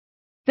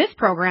This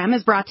program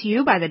is brought to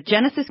you by the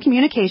Genesis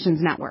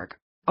Communications Network,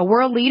 a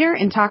world leader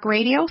in talk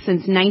radio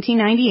since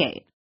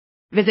 1998.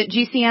 Visit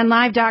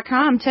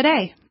GCNlive.com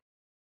today.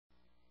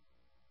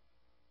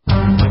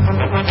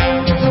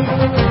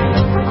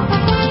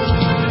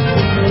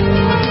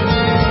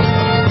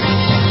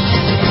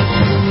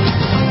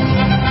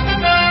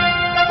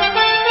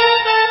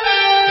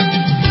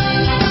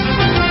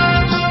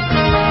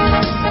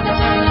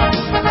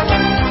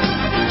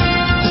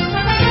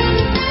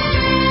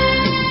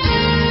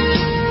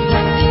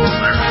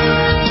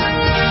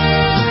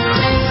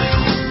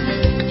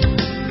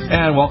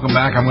 And welcome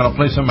back. I'm going to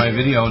play some of my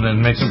video and then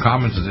make some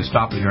comments as I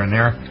stop it here and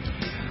there.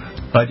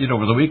 But I did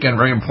over the weekend,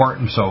 very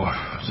important, so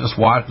just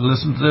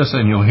listen to this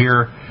and you'll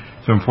hear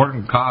some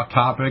important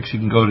topics. You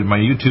can go to my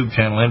YouTube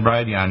channel, and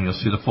you'll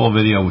see the full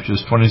video, which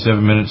is 27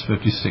 minutes,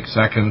 56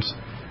 seconds.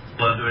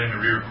 Doing a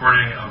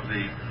re-recording of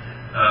the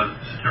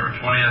September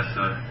 20th,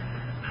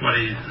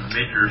 20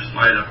 major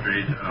slide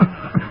upgrade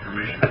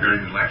information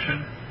regarding the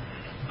election.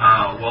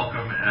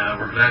 Welcome.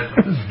 We're glad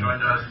you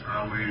joined us.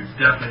 We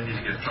definitely need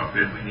to get Trump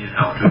in. We need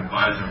help to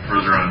advise him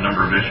further on a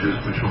number of issues,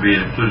 which will be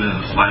included in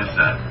the slide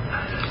set.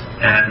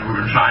 And we've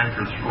been trying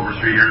for over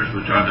 3 years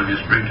with John W.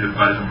 Spring to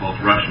advise him both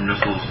Russian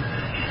missiles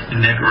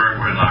in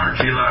Nicaragua and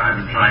Orchila. I've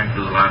been trying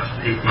for the last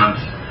 8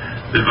 months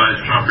to advise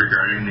Trump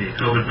regarding the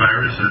COVID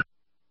virus and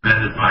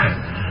recommended my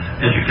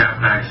EduCap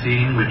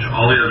vaccine, which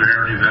all the other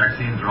mRNA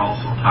vaccines are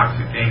also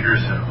toxic, dangerous,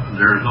 and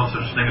there is no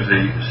such thing as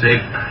a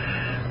safe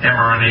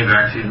mRNA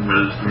vaccine,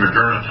 whether it's the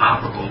Moderna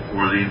topical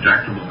or the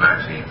injectable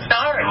vaccines.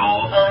 They're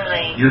all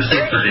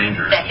useless or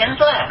dangerous. And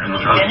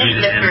we'll try to beat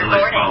it and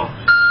really follow.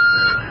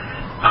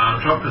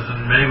 Trump is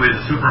in many ways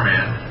a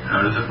Superman.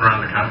 Zipping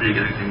around the country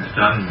getting things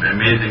done,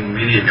 amazing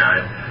media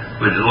guy,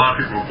 but a lot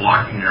of people are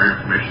blocking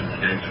their information from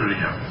getting through to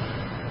him.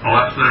 The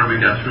last letter we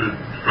got through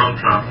from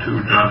Trump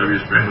to John W.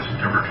 Spring was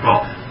September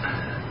 12th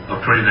of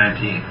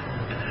 2019.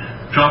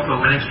 Trump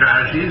winning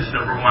strategies.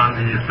 Number one,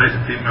 we need to place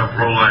a female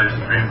pro-life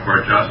Supreme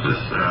Court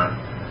justice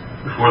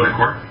before the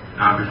court,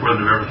 before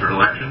the November 3rd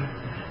election.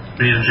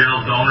 We need to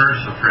jail donors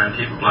for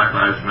Antifa, Black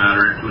Lives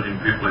Matter, including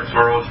people like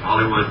Soros,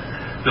 Hollywood,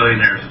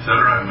 billionaires,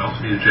 etc. And we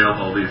also need to jail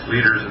all these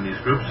leaders in these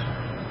groups.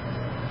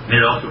 We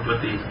need to also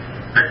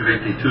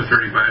activate the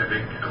 235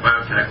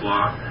 biotech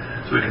law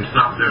so we can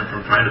stop them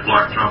from trying to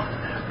block Trump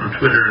from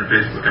Twitter and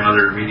Facebook and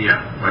other media,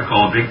 what I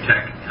call a big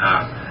tech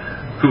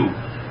coup.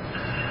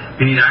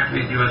 We need to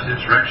activate the U.S.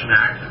 Insurrection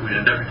Act. We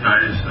need to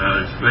deputize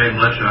civilian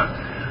militia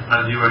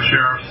on the U.S.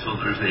 sheriffs so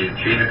there's a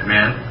chain of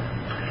command.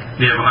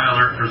 We have a high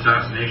alert for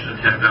assassination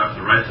attempt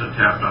after the right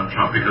attempt on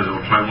Trump because it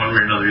will try one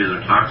way or another,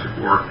 either toxic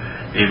or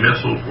a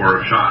missile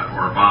or a shot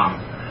or a bomb.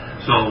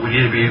 So we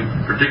need to be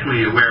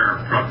particularly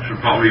aware. Trump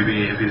should probably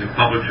be, if he's in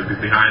public, should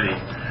be behind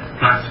a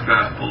plastic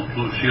glass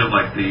bulletproof shield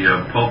like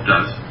the Pope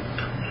does.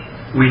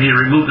 We need to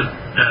remove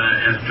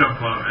as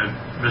Trump and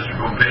Mr.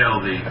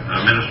 Pompeo, the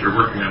minister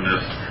working on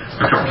this,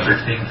 October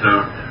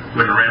 16th,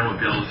 when Iran would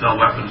be able to sell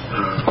weapons to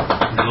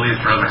the Middle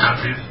East or other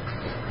countries,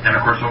 and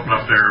of course open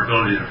up their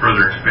ability to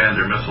further expand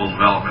their missile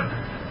development,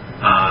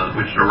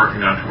 which they're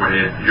working on toward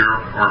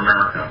Europe or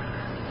America.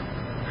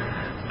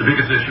 The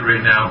biggest issue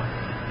right now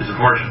is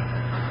abortion.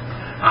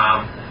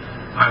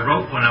 I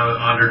wrote when I was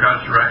under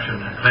God's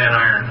direction, Clay and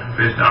Iron,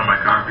 based on my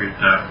concrete,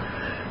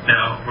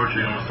 now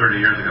approaching almost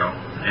 30 years ago,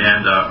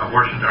 and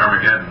Abortion to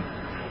Armageddon.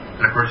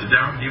 And of course the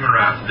demon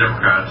rats, the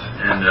Democrats,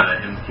 and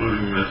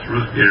including Ms.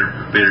 Ruth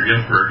Bader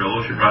Ginsburg,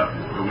 although she brought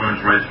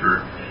women's rights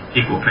for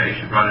equal pay,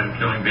 she brought in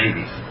killing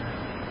babies.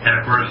 And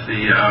of course,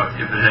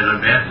 if it had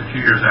advanced a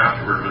few years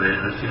afterward, where they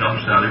had seen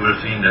ultrasound, they would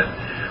have seen that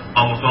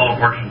almost all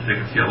abortions, they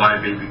can see a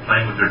live baby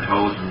playing with their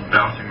toes and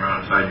bouncing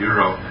around inside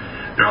utero.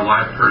 They're a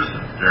live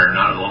person. They're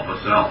not a lump of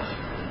cells.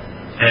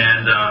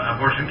 And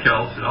abortion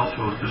kills. It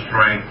also is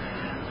destroying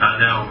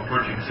now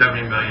approaching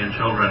 70 million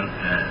children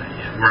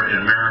in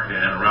America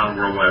and around the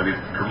world. Why we've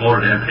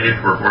promoted and paid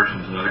for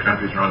abortions in other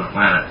countries around the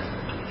planet.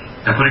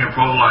 And putting a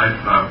pro-life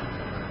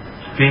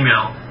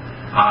female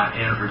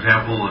in, for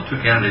example, the two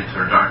candidates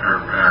are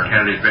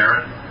candidate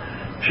Barrett.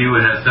 She would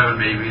have 7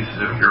 babies,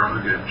 7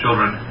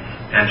 children,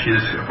 and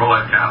she's a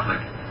pro-life Catholic.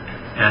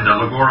 And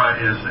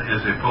Lagora is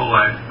a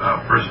pro-life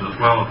person as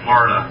well in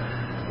Florida,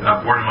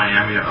 born in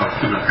Miami of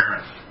Cuban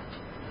parents.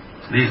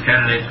 These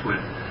candidates would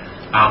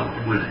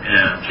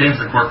change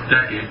the court for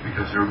decades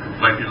because they're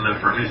likely to live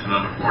for at least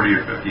another 40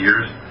 or 50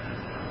 years.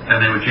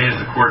 And they would change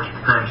the courts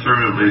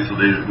conservatively so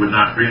they would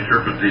not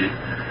reinterpret the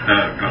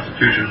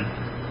Constitution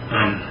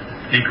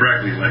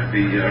incorrectly, like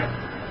the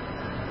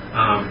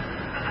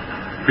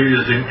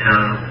previous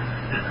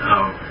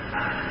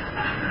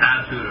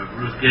attitude of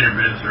Ruth Bader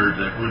Ginsburg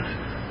that would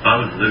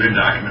thought it was a living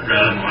document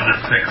rather than one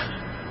that's fixed.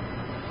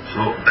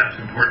 So that's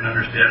important to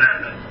understand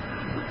that.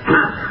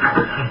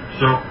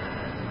 So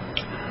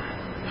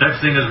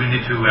next thing is we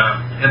need to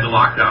end the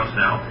lockdowns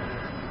now.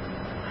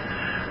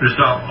 To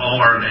stop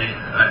all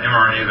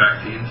mRNA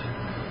vaccines.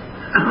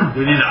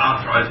 We need to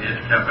authorize the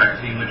EduCap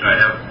vaccine, which I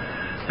have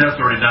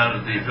tests already done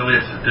with the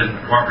affiliates that didn't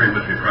cooperate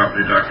with me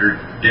properly, Dr.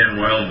 Dan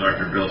Royal and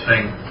Dr. Bill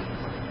Singh.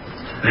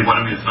 They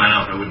wanted me to sign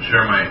up. I wouldn't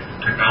share my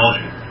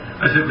technology.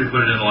 I simply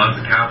put it in a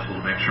Lanza capsule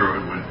to make sure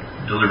it would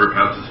deliver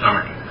past the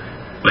stomach.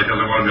 Because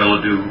I want to be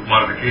able to do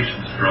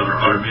modifications for other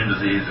autoimmune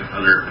disease and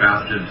other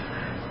pathogens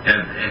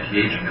and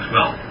anti-aging as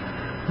well.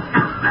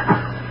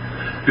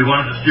 We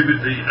want to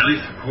distribute at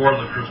least the core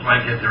of the first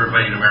line kit to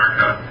everybody in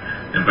America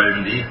and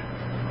vitamin D.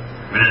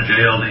 We're in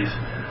jail, these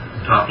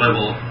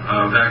top-level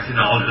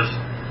vaccinologists,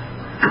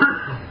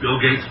 Bill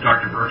Gates,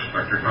 Dr. Birx,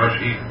 Dr.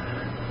 Fauci.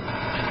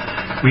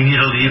 We need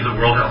to leave the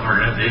World Health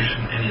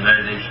Organization and the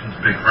United Nations,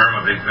 big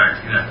pharma, big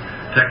vaccine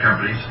tech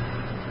companies.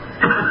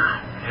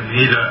 And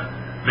we need to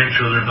make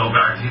sure there's no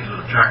vaccines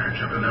with a tracker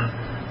chip in them.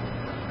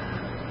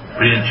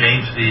 We didn't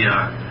change the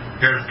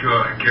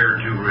healthcare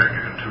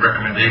to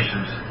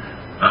recommendations,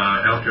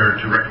 healthcare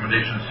to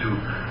recommendations to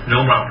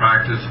no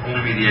malpractice,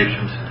 only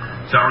mediations,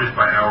 salaries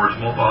by hours,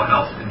 mobile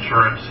health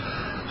insurance,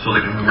 so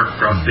they can work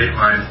across state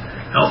lines,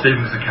 health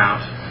savings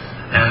accounts,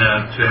 and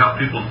to help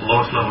people at the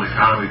lowest level of the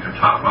economy can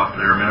top up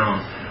their minimum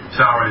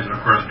salaries. And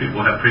of course, people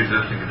who have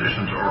pre-existing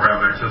conditions or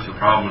have excessive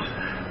problems,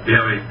 we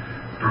have a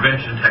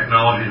prevention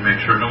technology to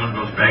make sure no one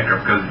goes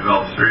bankrupt because they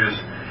develop serious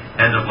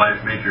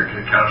end-of-life major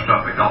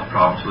catastrophic health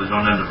problems, so they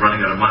don't end up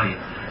running out of money,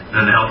 and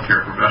then the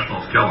healthcare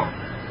professionals kill them.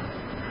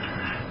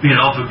 We can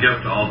also give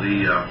to all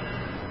the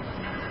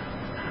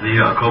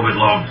COVID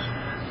loans.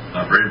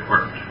 Very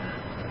important.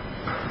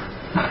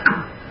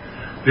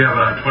 We have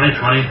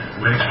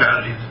 2020 winning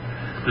strategies.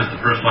 This is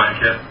the first line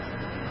kit.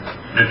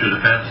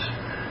 NutriDefense.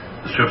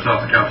 This strips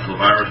off the capsule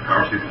of virus.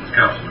 Power sequences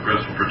capsule of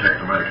grist will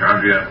protect the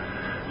mitochondria.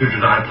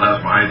 Nutridyne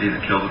plasma ID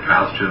to kill the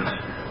pathogens.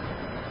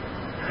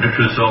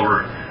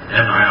 NutriSilver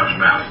and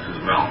ion masks as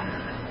well.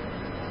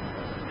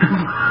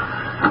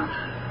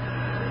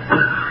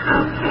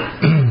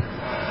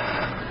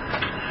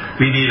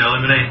 We need to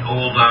eliminate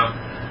old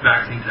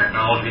vaccine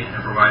technology and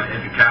provide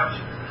EduCaps,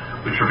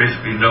 which are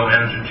basically no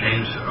antigen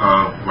change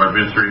by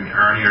administering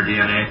RNA or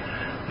DNA,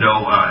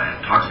 no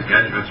toxic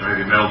adjuvants or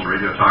heavy metals or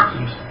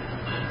radiotoxins,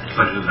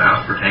 such as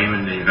aspartame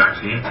in the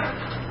vaccine.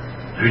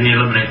 We need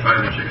to eliminate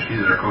 5-HTP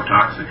that are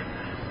co-toxic,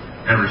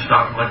 and we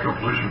stop electro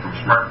pollution from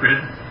smart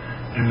grid.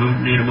 We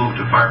need to move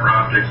to fiber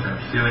optics and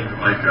sealing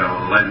like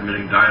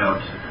light-emitting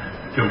diodes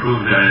to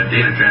improve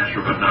data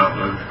transfer, but not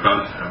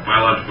cause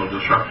biological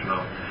disruption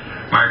of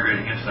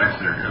migrating insects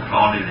that are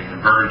pollinating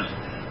the birds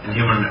in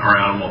human or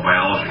animal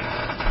biology.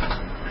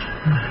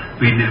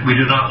 We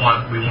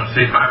want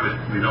safe highways.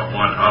 We don't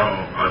want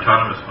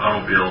autonomous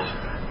automobiles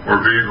or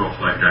vehicles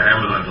like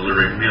Amazon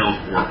delivering meals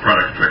or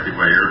products directly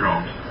by air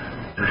drones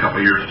in a couple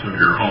of years to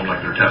your home,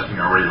 like they're testing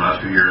already the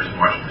last few years in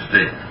Washington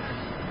State.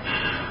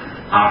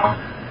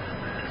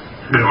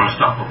 We don't want to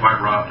stop with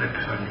fiber optics,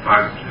 and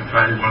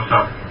we want to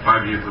stop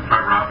 5G with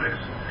fiber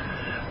optics.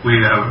 We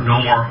have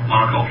no more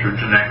monoculture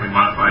genetically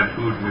modified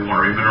food, and we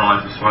want to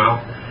remineralize the soil.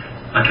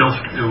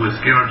 With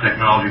scalar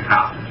technology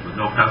pathogens with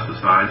no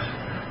pesticides,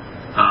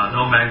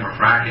 no magma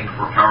fracking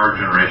for power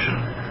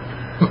generation.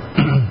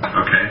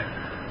 Okay.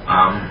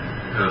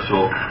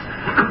 So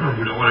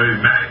we don't want to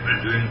be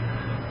doing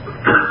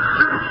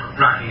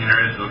fracking in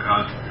areas that will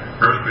cause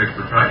earthquakes,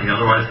 but fracking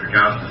otherwise for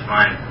gas is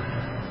fine.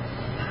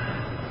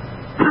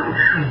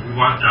 We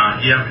want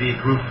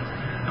EMP-proof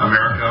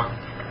America.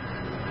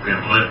 We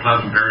have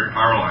plasma buried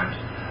power lines,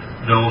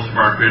 no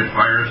smart grid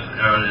fires,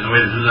 and the way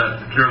to do that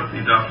is to clear up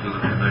the ducts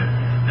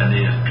and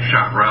the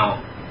chaparral,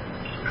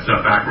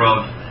 set back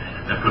roads,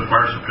 and put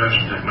fire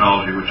suppression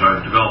technology, which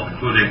I've developed,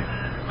 including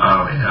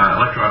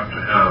electron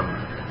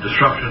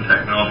disruption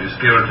technology,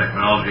 scalar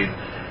technology,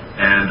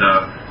 and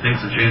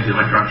things that change the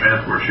electron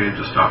transport chain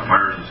to stop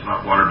fires. It's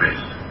not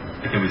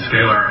water-based. It can be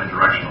scalar and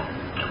directional.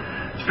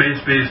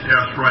 Space-based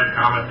asteroid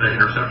comet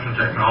interception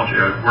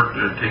technology. I've worked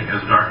as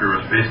a doctor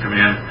of Space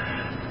Command.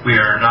 We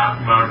are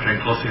not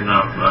monitoring closely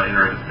enough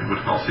in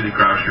what's called city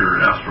crasher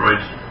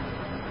asteroids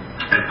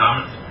and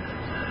comets.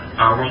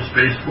 World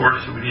Space Force,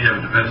 we need to have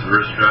a defensive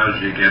Earth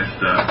strategy against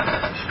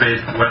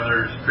space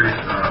weather, space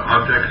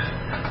objects,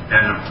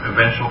 and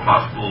eventual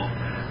possible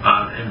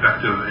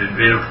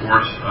invasive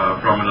force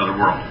from another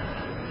world.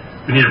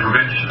 We need a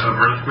prevention of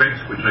earthquakes,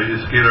 which I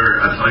use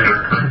scalar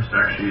cellular currents to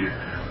actually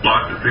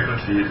block the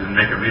frequencies and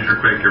make a major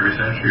quake every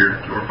century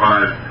or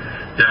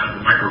 5 down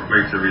to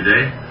microquakes every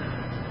day.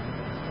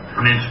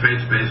 We need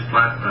space-based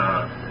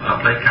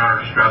plate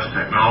counter-stress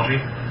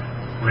technology.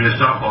 We need to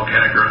stop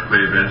volcanic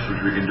earthquake events,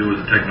 which we can do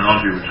with the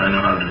technology which I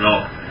know how to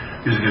develop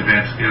using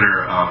advanced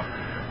scalar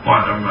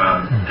quantum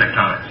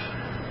tectonics.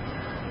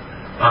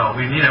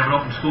 We need to have an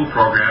open school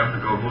program to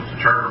go boost the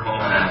charter home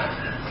and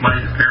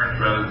money to parents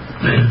rather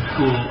than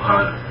school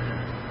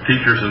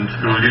teachers and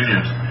school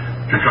unions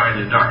to try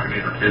and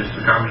indoctrinate our kids to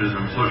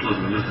communism,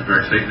 socialism, and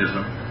direct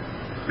Satanism.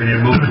 We need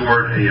to move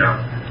toward a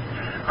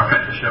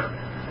apprenticeship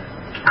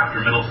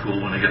after middle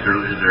school when they get their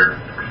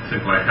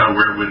things like how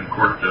where would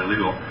court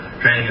legal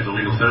training as a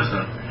legal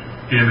citizen.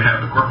 You need to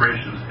have the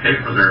corporations pay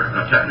for their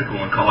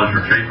technical and college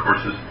or trade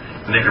courses,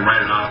 and they can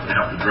write it off and they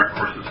have to direct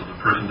courses so the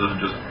person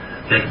doesn't just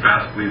take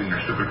fast leaving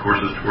their stupid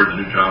courses towards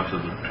the new jobs of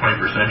the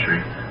 21st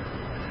century.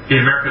 Okay,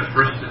 America's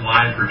first in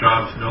line for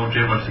jobs, no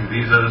J1C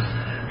visas,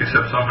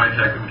 except some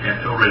high-tech we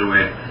can't fill right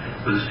away,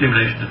 with a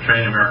stimulation to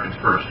train Americans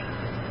first. We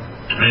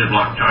need to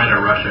block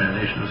China, Russia, and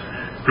nations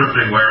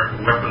proliferating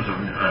weapons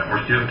or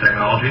stealing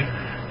technology,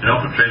 and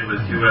open trade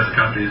with U.S.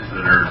 countries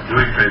that are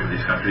doing trade with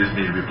these countries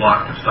need to be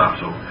blocked and stopped.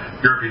 So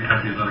European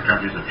countries and other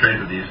countries that trade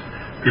with these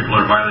people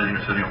are violating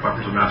or setting up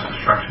weapons of mass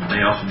destruction.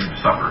 They also need to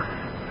suffer.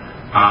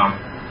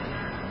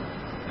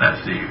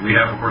 Let's see. We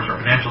have, of course,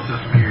 our financial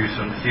system here. You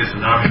see a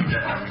tsunami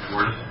coming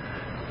towards us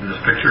in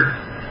this picture.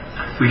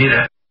 We need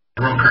a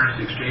world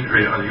currency exchange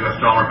rate on the U.S.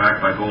 dollar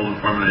backed by gold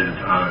and formulated,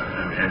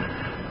 and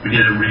we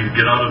need to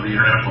get out of the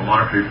International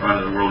Monetary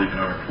Fund of the World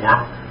Economic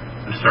Forum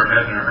and start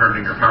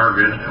hardening our power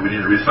grid. And we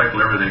need to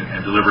recycle everything and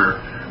deliver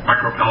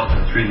micropellets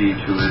in 3D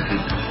to the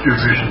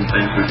distribution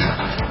things. We can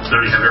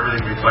literally have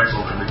everything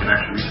recycled, and we can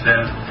actually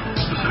resend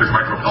specific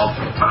micropellets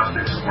of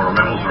plastics or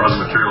metals or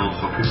other materials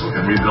so people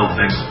can rebuild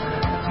things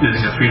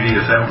using a 3D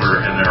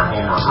assembler in their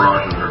home or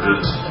garage or their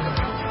business.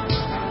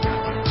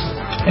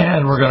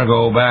 And we're going to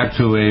go back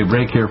to a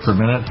break here for a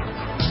minute.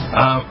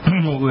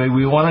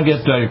 We want to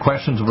get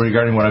questions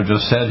regarding what I've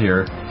just said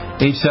here.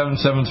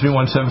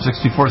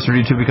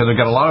 877-317-6432, because I've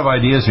got a lot of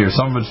ideas here.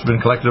 Some of it's been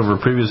collected over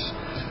previous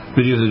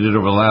videos I did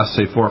over the last,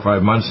 say, 4 or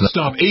 5 months.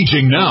 Stop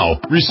aging now.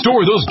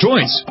 Restore those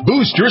joints.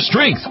 Boost your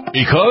strength.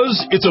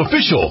 Because it's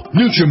official.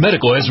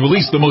 NutriMedical has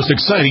released the most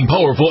exciting,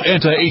 powerful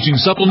anti-aging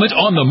supplement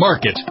on the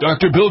market.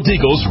 Dr. Bill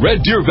Deagle's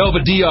Red Deer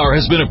Velvet DR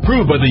has been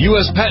approved by the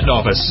U.S. Patent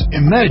Office.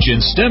 Imagine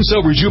stem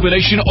cell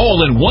rejuvenation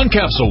all in one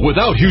capsule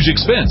without huge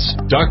expense.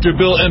 Dr.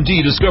 Bill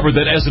MD discovered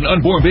that as an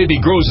unborn baby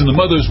grows in the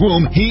mother's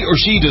womb, he or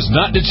she does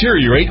not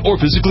deteriorate or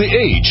physically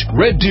age.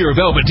 Red Deer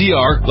Velvet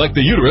DR, like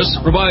the uterus,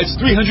 provides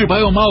 300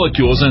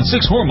 biomolecules and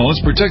 6 hormones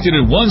protected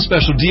in one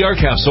special DR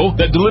capsule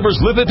that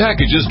delivers lipid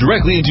packages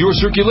directly into your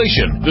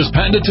circulation. This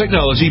patented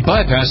technology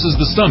bypasses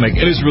the stomach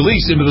and is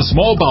released into the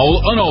small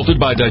bowel unaltered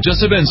by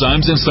digestive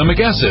enzymes and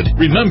stomach acid.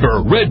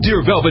 Remember, Red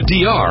Deer Velvet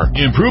DR.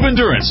 Improve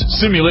endurance,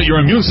 stimulate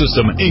your immune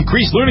system,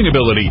 increase learning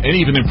ability, and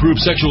even improve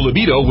sexual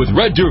libido with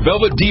Red Deer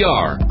Velvet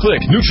DR.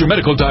 Click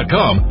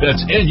NutriMedical.com,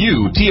 that's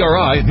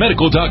NUTRI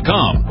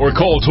Medical.com, or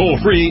call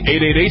toll-free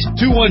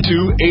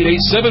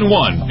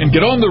 888-212-8871 and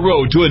get on the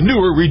road to a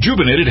newer,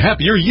 rejuvenated,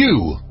 happier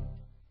you.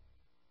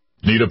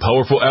 Need a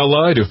powerful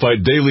ally to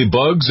fight daily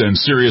bugs and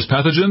serious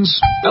pathogens?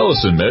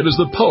 AllicinMed is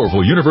the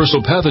powerful universal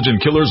pathogen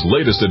killer's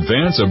latest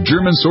advance of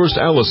German-sourced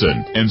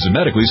allicin,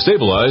 enzymatically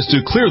stabilized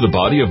to clear the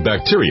body of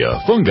bacteria,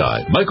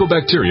 fungi,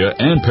 mycobacteria,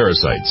 and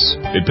parasites.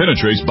 It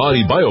penetrates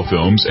body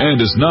biofilms and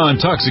is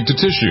non-toxic to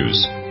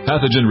tissues.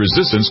 Pathogen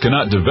resistance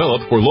cannot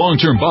develop for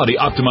long-term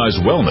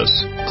body-optimized wellness.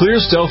 Clear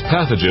stealth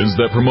pathogens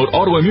that promote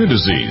autoimmune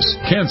disease,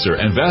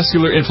 cancer, and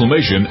vascular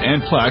inflammation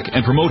and plaque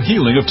and promote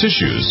healing of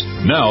tissues.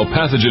 Now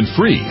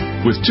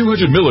pathogen-free. With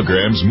 200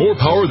 milligrams more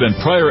power than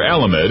prior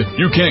Alamed,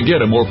 you can't get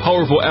a more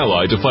powerful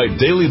ally to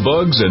fight daily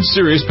bugs and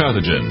serious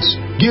pathogens.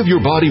 Give your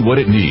body what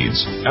it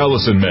needs.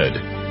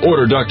 AllicinMed.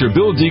 Order Dr.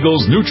 Bill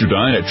Deagle's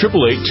Nutridyne at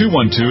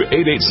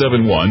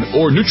 888-212-8871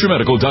 or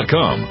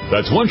NutriMedical.com.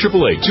 That's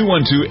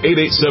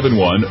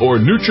 1-888-212-8871 or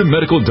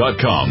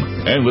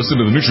NutriMedical.com. And listen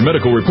to the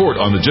NutriMedical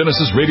Report on the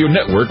Genesis Radio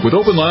Network with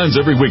open lines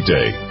every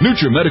weekday.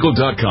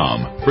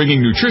 NutriMedical.com,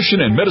 bringing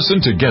nutrition and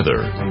medicine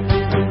together.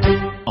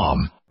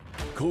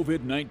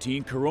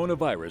 COVID-19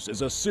 coronavirus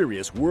is a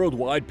serious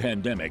worldwide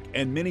pandemic,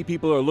 and many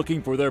people are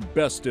looking for their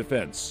best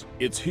defense.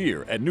 It's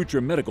here at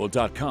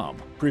NutriMedical.com.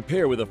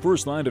 Prepare with a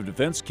first line of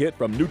defense kit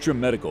from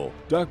NutriMedical.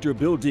 Dr.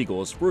 Bill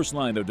Deagle's first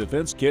line of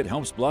defense kit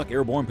helps block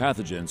airborne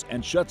pathogens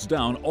and shuts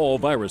down all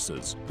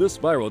viruses. This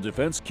viral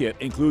defense kit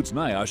includes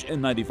NIOSH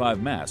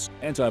N95 masks,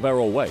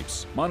 antiviral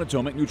wipes,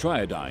 monotomic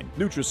Nutriodine,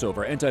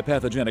 Nutrisilver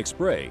antipathogenic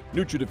spray,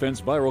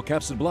 NutriDefense viral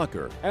capsid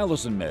blocker,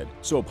 AllicinMed,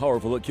 so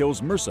powerful it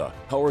kills MRSA,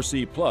 Power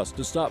C Plus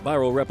to stop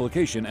viral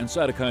replication and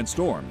cytokine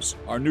storms.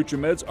 Our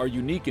NutriMeds are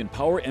unique in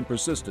power and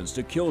persistence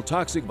to kill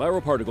toxic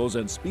viral particles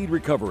and speed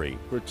recovery.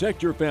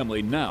 Protect your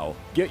family now.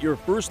 Get your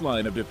first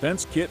line of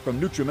defense kit from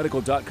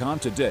NutriMedical.com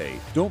today.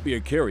 Don't be a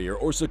carrier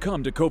or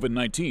succumb to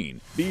COVID-19.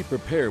 Be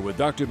prepared with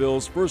Dr.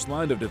 Bill's first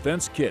line of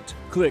defense kit.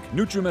 Click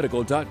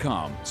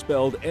NutriMedical.com,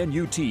 spelled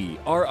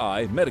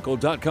N-U-T-R-I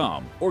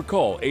Medical.com, or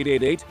call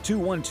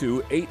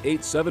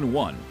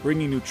 888-212-8871,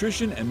 bringing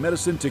nutrition and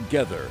medicine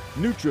together.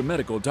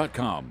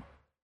 NutriMedical.com.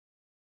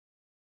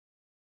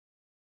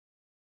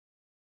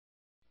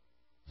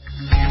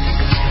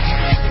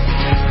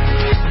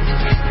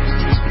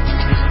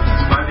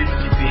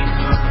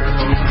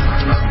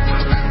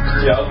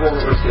 Yeah, I'll go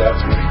over with you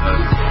after.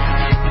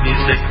 You need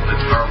to take the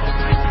normal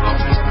thing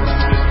off here.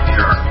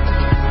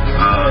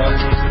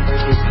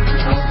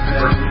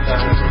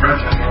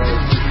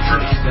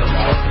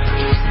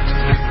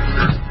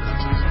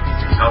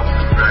 Help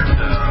direct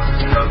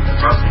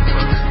crossing the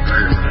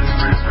barrier for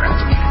respiratory tract.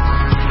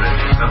 But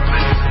it's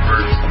something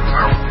first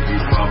powerful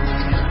B12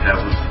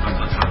 tablets on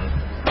the tongue.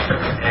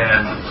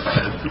 And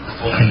super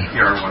full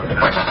PR1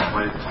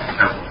 tablet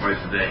twice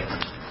a day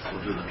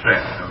will do the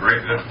trick. Very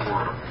good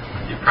for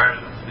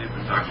depression, sleep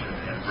induction,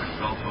 and for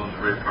cell tones,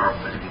 very powerful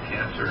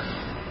anti-cancer.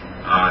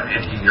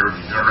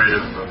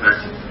 anti-neurodegenerative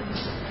effects.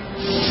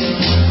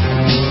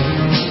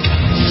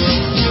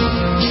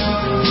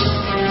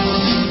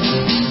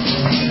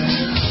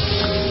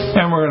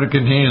 And we're going to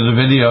continue the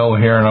video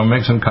here, and I'll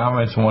make some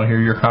comments. I want to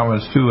hear your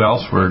comments too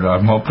elsewhere.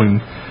 I'm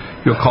hoping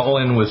you'll call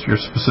in with your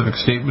specific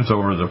statements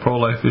over the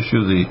pro-life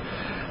issue, the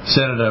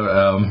Senate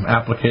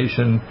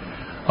application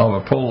of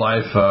a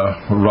pro-life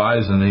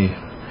rise in the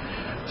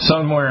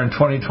somewhere in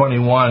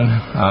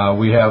 2021.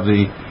 We have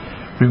the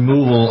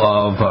removal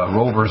of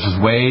Roe versus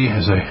Wade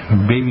as a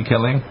baby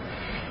killing.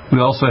 We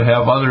also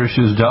have other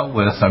issues dealt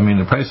with. I mean,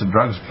 the price of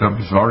drugs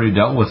companies have already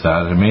dealt with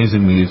that,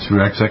 amazingly,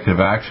 through executive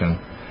action.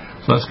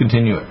 So let's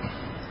continue it.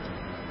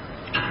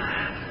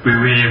 We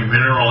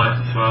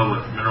mineralize the soil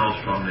with minerals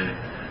from the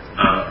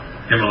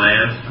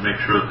Himalayas to make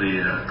sure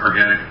the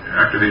organic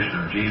activation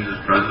of genes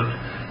is present.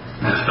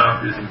 We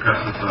stop using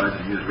pesticides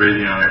and use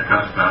radionic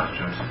pest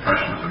pathogen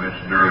suppression, as I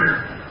mentioned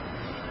earlier.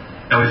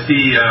 And we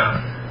see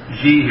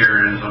Xi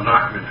here in his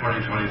document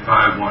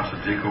 2025 wants to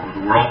take over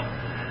the world.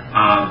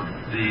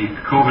 The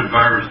COVID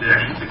virus, they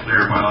actually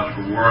declared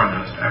biological war on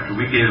us after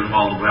we gave them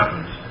all the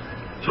weapons.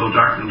 So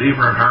Dr.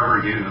 Lieber in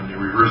Harvard gave them the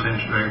reverse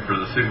engineering for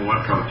the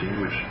sigma-1 protein,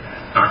 which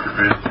Dr.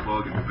 Francis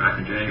Boyle gave me back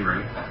in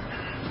January.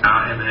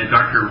 And then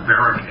Dr.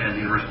 Barrick at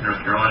the University of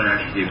North Carolina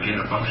actually gave gain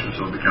of function,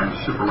 so it becomes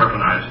super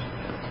weaponized.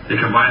 They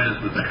combined this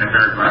with the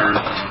chimeric virus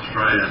from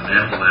Australia and the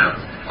animal lab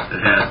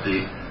that had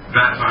the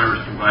VAT virus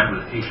combined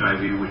with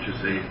HIV, which is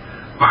a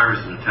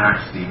virus that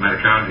attacks the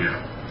mitochondria,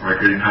 right,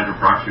 creating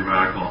hydroperoxy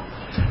radical,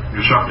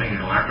 disrupting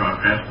an electron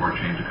transport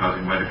chain and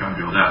causing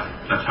mitochondrial death.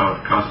 That's how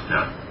it causes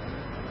death.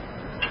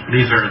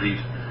 These are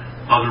these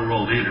other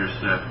world leaders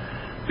that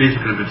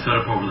basically have been set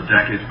up over the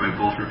decades by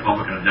both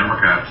Republican and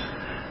Democrats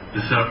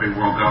to set up a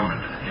world government.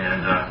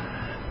 And,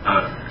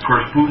 of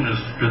course, Putin has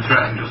been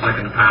threatening, just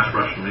like in the past,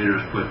 Russian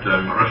leaders put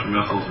Russian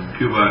missiles in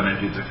Cuba in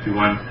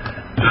 1961.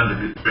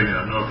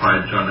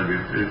 Notified John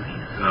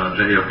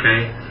JFK.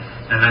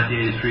 In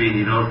 1983,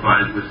 he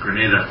notified with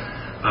Grenada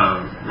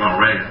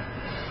Ronald Reagan.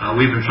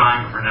 We've been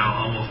trying for now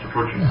almost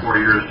approaching 4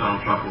 years,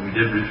 Donald Trump, and we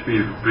did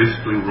receive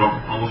basically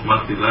almost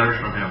monthly letters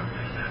from him,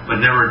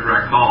 but never a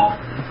direct call,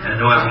 and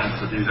no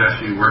evidence that he's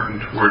actually working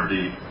toward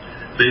the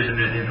laser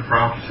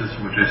interferometry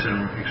system, which I sent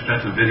him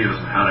extensive videos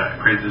on how to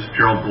create this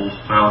Gerald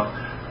Bull-style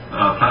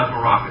plasma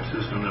rocket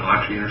system that will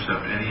actually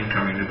intercept any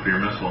incoming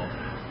nuclear missile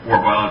or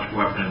biological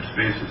weapon in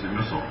space as a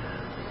missile.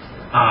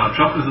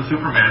 Trump is a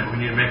Superman, but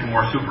we need to make him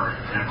more super.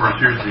 And of course,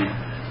 here's the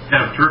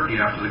head of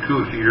Turkey after the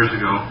coup a few years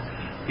ago.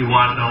 He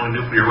wanted not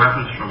only nuclear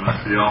weapons from us,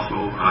 but he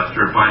also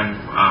started buying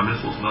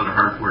missiles and other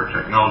hardware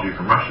technology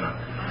from Russia.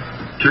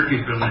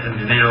 Turkey's been in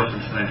the NATO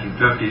since the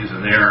 1950s,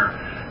 and they've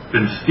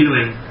been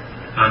stealing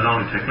not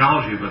only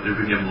technology, but they've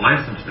been given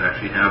license to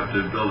actually have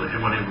to build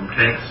M1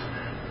 tanks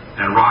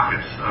and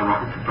rockets,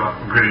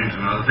 rocket grenades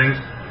and other things.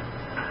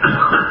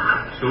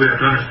 So we have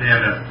to understand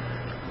that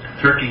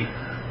Turkey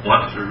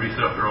wants to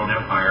reset up their own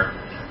empire,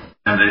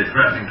 and they're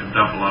threatening to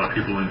dump a lot of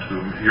people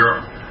into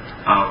Europe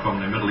from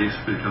the Middle East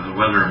because of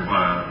weather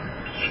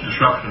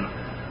disruption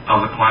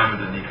of the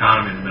climate and the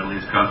economy in the Middle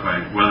East caused by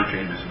weather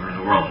changes around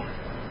the world.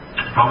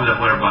 Probably that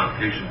weather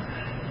modification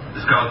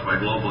is caused by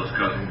globalists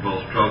causing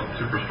both drought and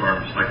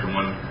superstorms like the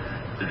one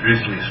that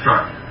recently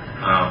struck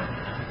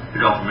the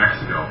Gulf of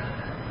Mexico.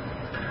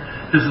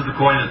 This is the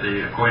coin that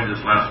they coined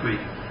this last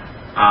week,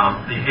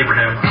 the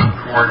Abraham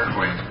Accord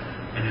coin,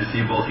 and you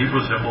see both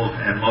Hebrew symbols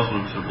and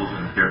Muslim symbols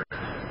in here.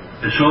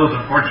 It shows,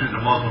 unfortunately,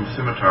 the Muslim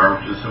scimitar,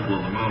 which is a symbol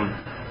of the moon.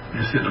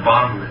 You see at the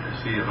bottom of it, you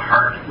see the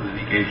heart with an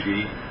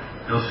EKG.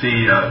 You'll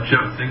see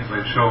things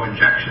like show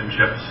injection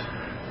chips,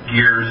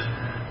 gears,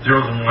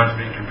 zeros and ones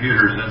being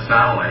computers, and then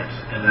satellites.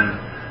 And then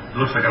it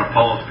looks like an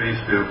Apollo space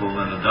vehicle, and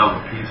then the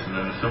dove of peace, and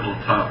then the symbol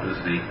at the top is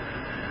the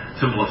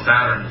symbol of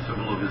Saturn, the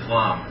symbol of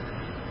Islam.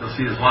 You'll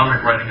see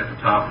Islamic writing at the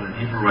top and then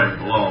Hebrew writing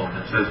below, and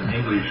it says in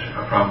English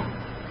from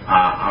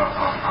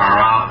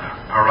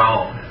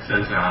Aral, it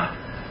says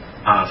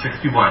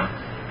 61.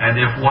 And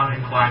if one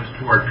inclines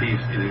toward peace,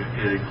 it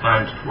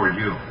inclines toward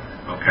you.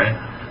 Okay?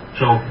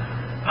 So,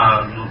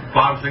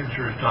 Bob's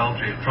signature is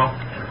Donald J. Trump,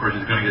 and of course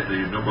he's going to get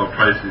the Nobel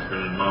Prize. He's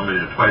been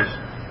nominated twice.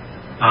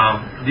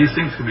 These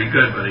things can be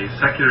good, but a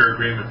secular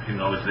agreement between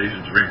all these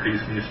nations to bring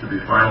peace needs to be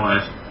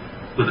finalized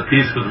with the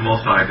peace with the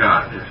Most High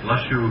God.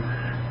 Unless you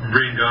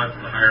bring God to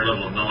the higher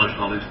level of knowledge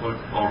and all these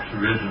false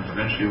religions,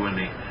 eventually when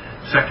the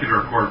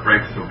secular accord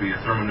breaks, there will be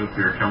a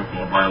thermonuclear,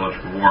 chemical, and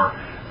biological war.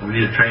 And we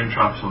need to train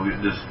Trump so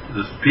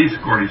this peace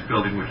accord he's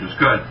building, which is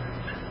good,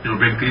 it'll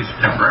bring peace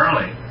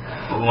temporarily,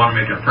 but we want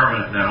to make it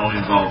permanent, and that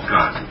only involves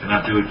God. We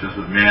cannot do it just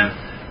with man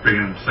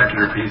bringing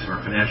secular peace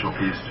or financial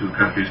peace to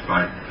countries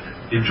by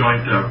the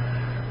joint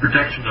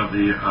protection of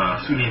the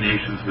Sunni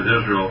nations with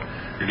Israel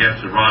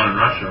against Iran and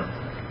Russia.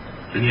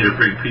 They need to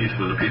bring peace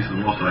with the peace of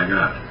the Most High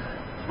God.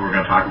 So we're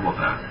going to talk about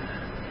that.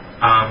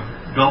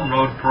 Belt and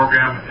Road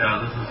program,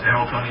 this is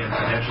Hamiltonian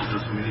financial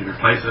system. We need to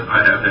replace it.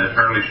 I have had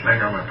Harley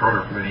Schlenger on my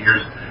program for many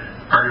years.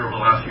 Argued over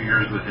the last few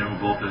years with him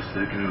about this,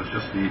 thinking it was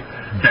just the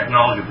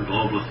technology of the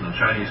globalists and the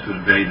Chinese to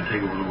invade and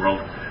take over the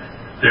world.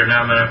 They're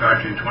now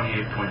manufacturing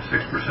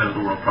 28.6% of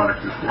the world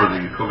product before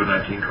the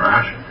COVID-19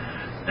 crash,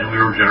 and we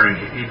were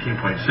generating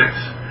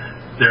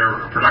 18.6%.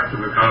 Their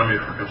productive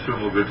economy for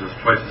consumable goods is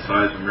twice the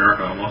size of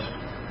America almost.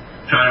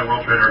 China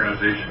World Trade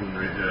Organization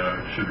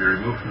should be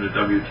removed from the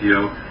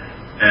WTO,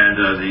 and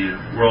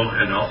the world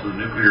and also the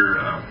nuclear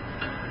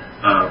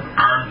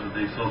arms of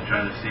the South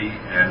China Sea,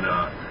 and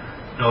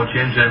no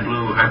Tianjin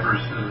Blue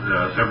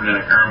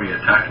cybernetic army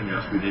attacking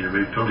us. We need to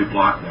totally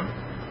block them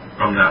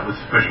from that with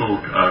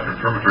special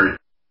confirmatory technology.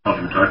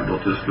 We talked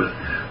about this, but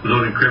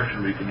without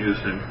encryption, we can use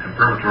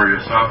confirmatory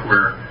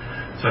software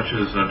such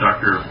as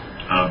Dr.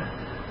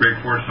 Greg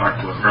Ford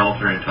talked about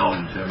military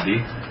intelligence,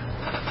 MD.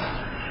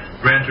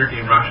 Grand Turkey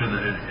and Russia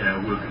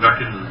will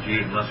not get into the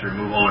G8 unless they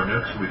remove all our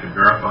nukes. We can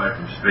verify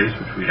from space,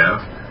 which we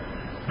have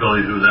the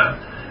ability to do that.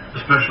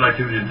 The Special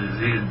Activity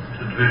Division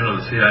of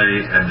the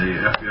CIA and the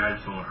FBI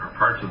and so on are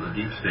parts of the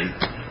deep state,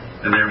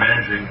 and they're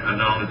managing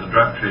not only the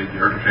drug trade, the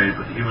organ trade,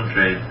 but the human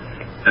trade,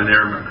 and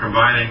they're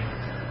combining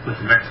with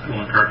the Mexican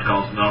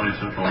cartels, not only in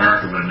Central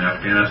America, but in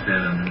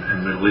Afghanistan and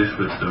the Middle East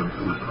with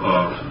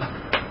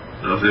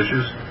those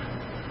issues.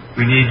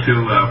 We need to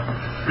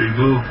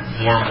remove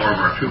more and more of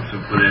our troops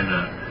and put in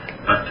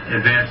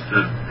advanced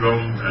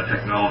drone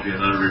technology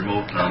and other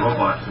remote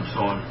robots and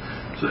so on,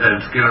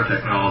 and scalar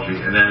technology.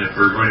 And then if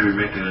we're going to be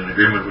making an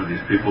agreement with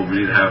these people,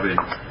 we need to have a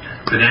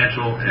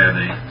financial and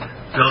a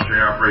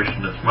military operation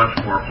that's much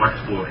more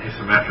flexible and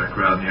asymmetric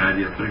rather than the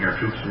idea of putting our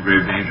troops in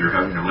grave danger,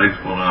 having their legs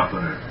blown off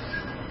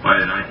by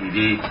an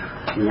IED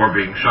or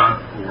being shot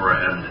or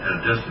at a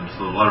distance.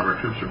 So a lot of our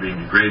troops are being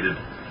degraded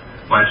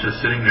by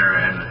just sitting there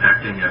and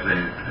acting as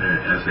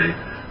a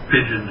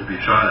pigeon to be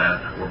shot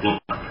at or blown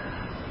up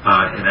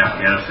in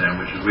Afghanistan,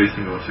 which is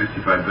wasting about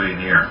 $65 billion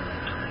a year.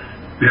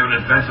 We have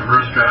an defensive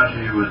Earth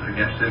strategy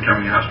against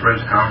incoming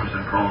asteroids, comets,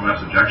 and coronal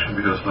mass ejection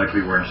because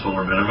likely we're in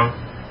solar minimum.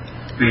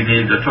 We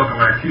need the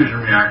tokamak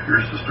fusion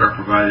reactors to start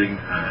providing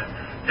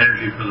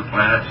energy for the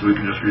planet so we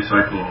can just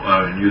recycle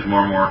and use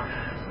more and more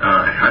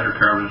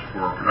hydrocarbons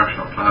for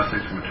production of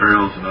plastics,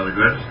 materials, and other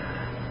goods.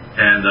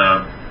 And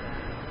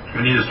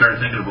we need to start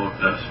thinking about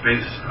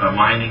space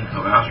mining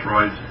of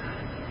asteroids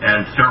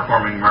and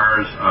terraforming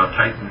Mars,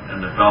 Titan, and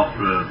the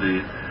belters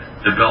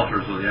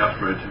of the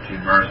asteroids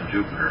between Mars and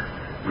Jupiter,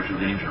 which is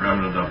the ancient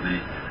remnant of the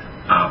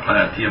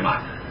planet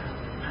Tiamat.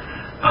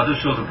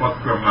 This shows a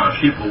book from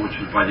Sheeple, which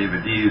is by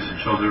David Dees.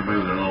 It shows everybody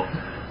with their little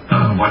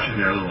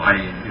watching their little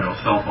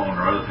cell phone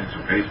or other things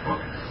from Facebook.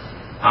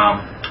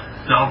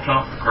 Donald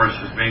Trump, of course,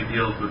 has made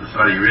deals with the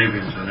Saudi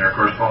Arabians, and they're, of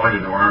course, falling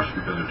into arms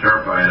because they're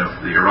terrified of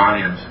the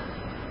Iranians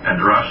and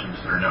the Russians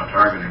that are now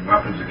targeting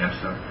weapons against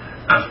them.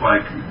 That's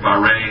why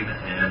Bahrain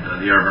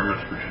and the Arab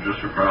Emirates, which are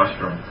just across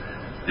from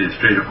the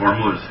Strait of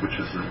Hormuz, which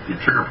is the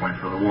trigger point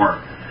for the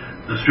war.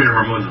 The Strait of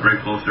Hormuz is a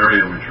very close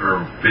area, which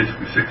are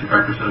basically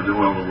 65% of the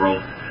oil in the world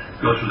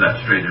goes through that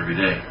strait every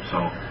day.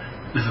 So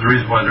this is the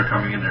reason why they're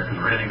coming in there, because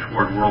we're heading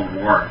toward world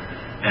war.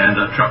 And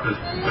Trump has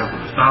put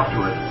a stop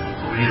to it,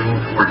 but we need to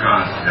move toward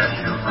God to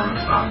actually get a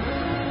permanent stop.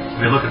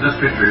 When you look at this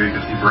picture here, you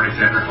can see Bernie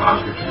Sanders,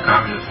 which is a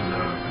communist and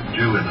a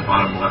Jew in the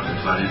bottom left-hand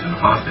side. He's an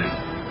apostate.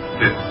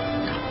 Okay.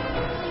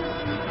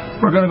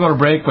 We're going to go to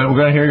break, but we're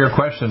going to hear your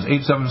questions.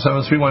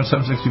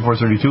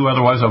 877-317-6432.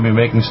 Otherwise, I'll be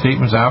making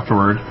statements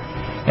afterward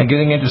and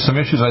getting into some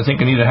issues I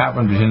think need to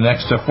happen in the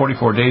next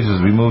 44 days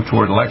as we move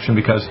toward election,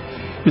 because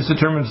this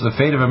determines the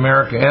fate of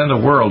America and the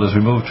world as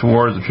we move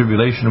toward the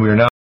tribulation we are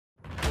now.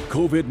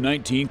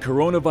 COVID-19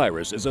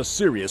 coronavirus is a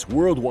serious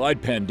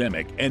worldwide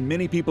pandemic, and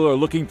many people are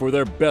looking for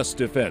their best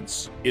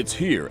defense. It's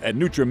here at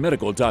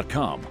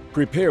NutriMedical.com.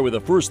 Prepare with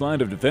a first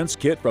line of defense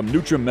kit from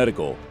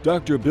NutriMedical.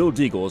 Dr. Bill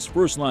Deagle's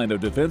first line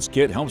of defense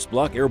kit helps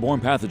block airborne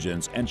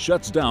pathogens and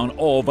shuts down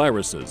all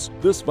viruses.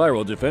 This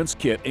viral defense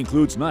kit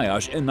includes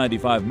NIOSH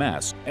N95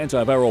 mask,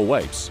 antiviral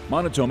wipes,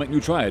 monatomic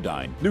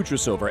Nutriodine,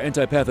 Nutrisilver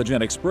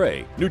antipathogenic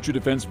spray,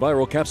 NutriDefense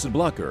viral capsid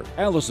blocker,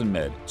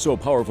 AllicinMed, so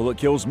powerful it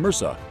kills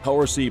MRSA,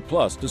 Power C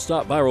Plus to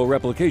stop viral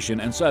replication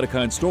and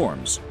cytokine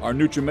storms. Our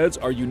NutriMeds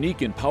are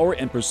unique in power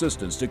and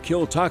persistence to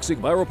kill toxic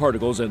viral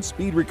particles and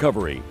speed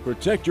recovery.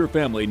 Protect your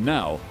family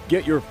now.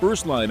 Get your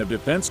first line of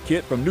defense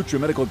kit from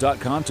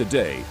NutriMedical.com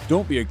today.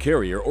 Don't be a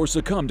carrier or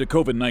succumb to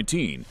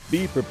COVID-19.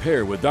 Be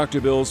prepared with Dr.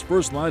 Bill's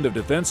first line of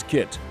defense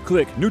kit.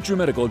 Click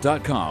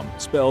NutriMedical.com,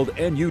 spelled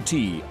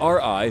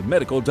N-U-T-R-I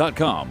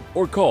medical.com,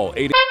 or call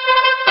 8...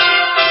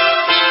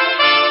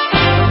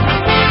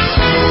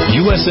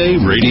 USA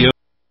Radio.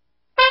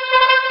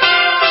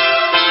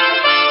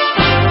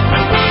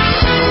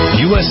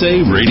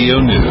 USA Radio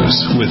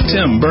News with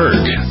Tim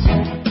Berg.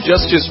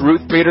 Justice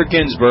Ruth Bader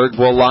Ginsburg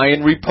will lie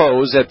in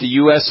repose at the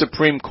U.S.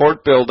 Supreme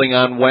Court building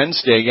on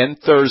Wednesday and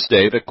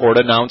Thursday, the court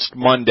announced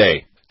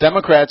Monday.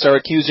 Democrats are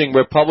accusing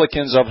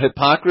Republicans of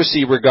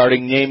hypocrisy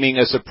regarding naming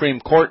a Supreme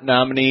Court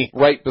nominee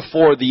right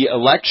before the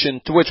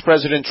election, to which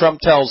President Trump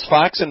tells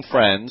Fox and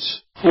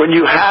Friends, When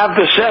you have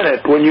the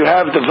Senate, when you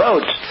have the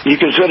votes, you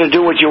can sort of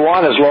do what you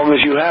want as long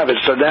as you have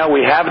it. So now we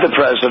have the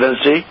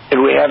presidency,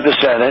 and we have the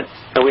Senate,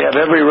 and we have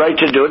every right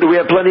to do it, and we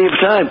have plenty of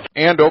time.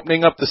 And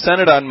opening up the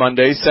Senate on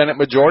Monday, Senate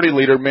Majority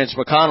Leader Mitch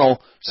McConnell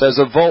says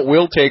a vote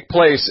will take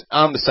place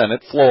on the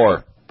Senate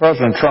floor.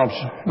 President Trump's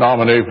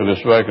nominee for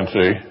this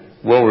vacancy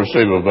will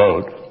receive a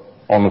vote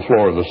on the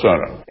floor of the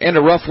Senate. And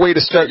a rough way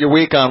to start your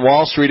week on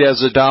Wall Street as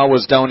the Dow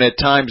was down at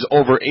times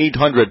over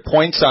 800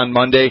 points on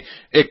Monday.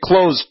 It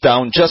closed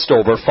down just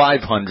over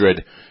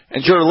 500.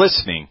 And you're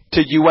listening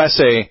to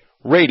USA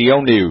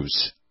Radio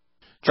News.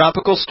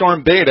 Tropical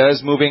Storm Beta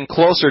is moving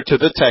closer to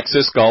the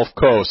Texas Gulf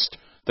Coast.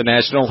 The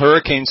National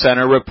Hurricane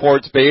Center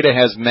reports Beta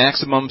has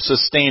maximum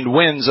sustained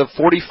winds of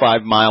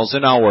 45 miles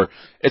an hour.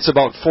 It's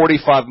about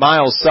 45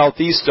 miles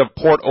southeast of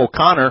Port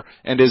O'Connor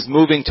and is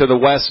moving to the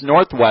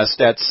west-northwest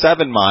at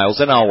 7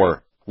 miles an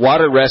hour.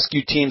 Water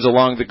rescue teams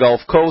along the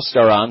Gulf Coast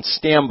are on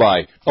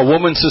standby. A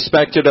woman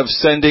suspected of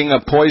sending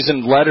a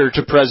poisoned letter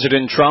to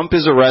President Trump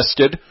is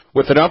arrested.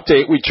 With an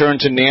update, we turn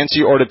to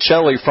Nancy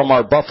Orticelli from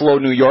our Buffalo,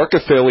 New York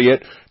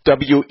affiliate,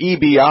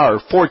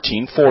 WEBR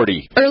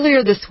 1440.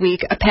 Earlier this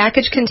week, a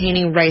package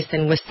containing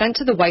ricin was sent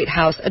to the White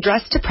House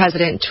addressed to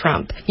President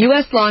Trump.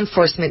 U.S. law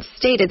enforcement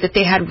stated that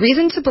they had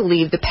reason to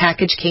believe the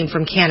package came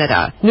from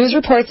Canada. News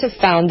reports have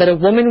found that a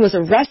woman was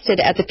arrested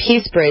at the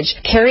Peace Bridge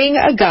carrying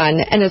a gun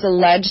and is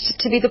alleged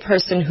to be the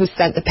person who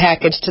sent the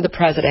package to the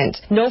president.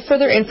 No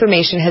further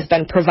information has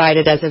been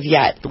provided as of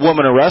yet. The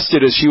woman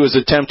arrested as she was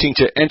attempting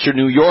to enter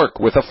New York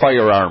with a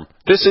firearm.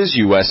 This is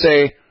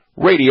USA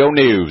Radio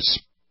News.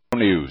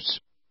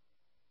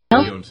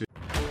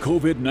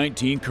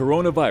 COVID-19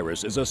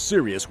 coronavirus is a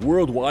serious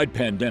worldwide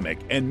pandemic,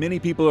 and many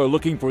people are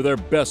looking for their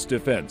best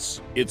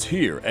defense. It's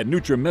here at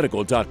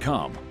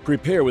NutriMedical.com.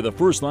 Prepare with a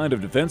first line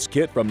of defense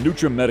kit from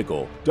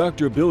NutriMedical.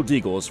 Dr. Bill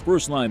Deagle's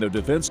first line of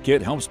defense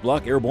kit helps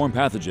block airborne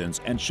pathogens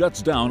and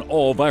shuts down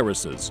all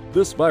viruses.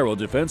 This viral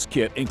defense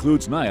kit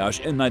includes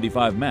NIOSH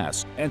N95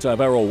 mask,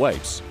 antiviral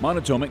wipes,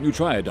 monatomic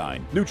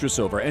Nutriodine,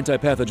 Nutrisilver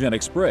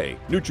antipathogenic spray,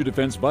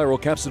 NutriDefense viral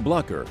capsid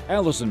blocker,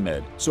 Allison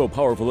Med, so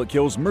powerful it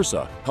kills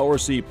MRSA, Power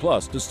C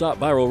Plus to stop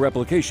viral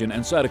replication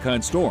and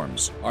cytokine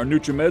storms. Our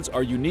NutriMeds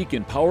are unique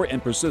in power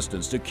and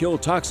persistence to kill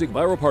toxic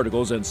viral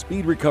particles and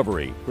speed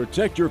recovery.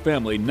 Protect your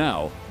family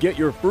now. Get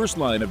your first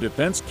line of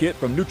defense kit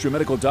from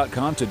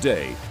NutriMedical.com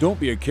today. Don't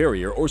be a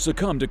carrier or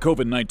succumb to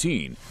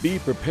COVID-19. Be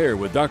prepared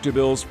with Dr.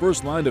 Bill's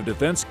first line of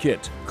defense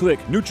kit. Click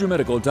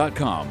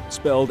NutriMedical.com,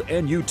 spelled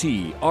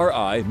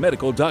N-U-T-R-I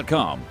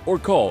medical.com, or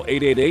call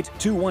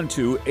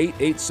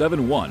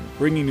 888-212-8871,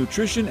 bringing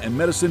nutrition and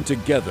medicine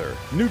together.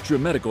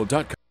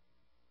 NutriMedical.com.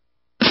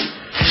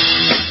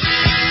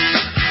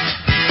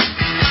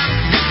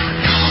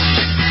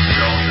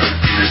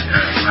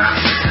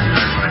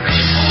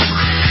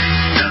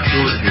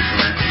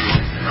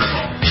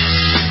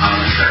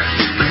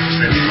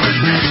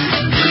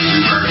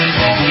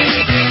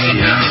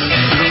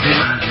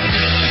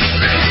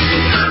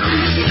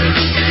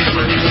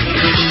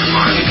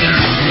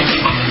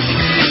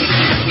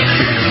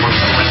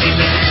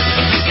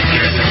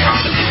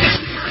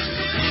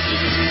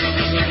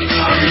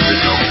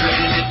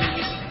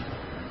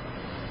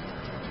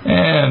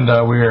 And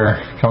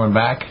we're coming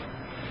back.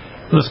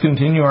 Let's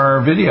continue our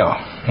video.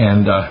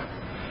 And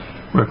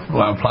we're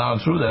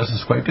plowing through this.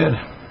 It's quite good.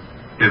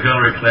 If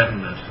Hillary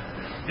Clinton is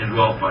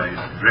engulfed by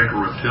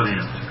Draco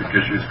reptilians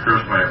because she was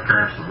cursed by her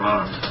parents, the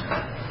Bottoms,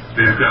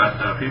 we've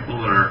got people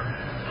that are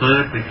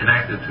politically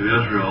connected to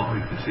Israel.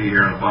 You can see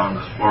here on the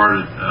bottom this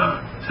Florida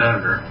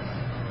senator.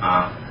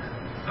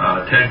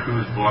 Ted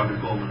Cruz belonged to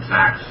Goldman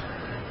Sachs.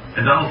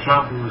 And Donald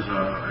Trump, who's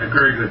a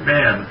very good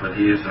man, but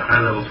he is a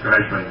high-level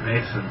scribe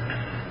Mason.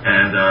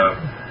 And,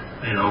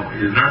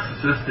 he's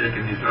narcissistic,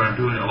 and he's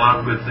doing a lot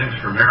of good things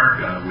for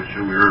America, which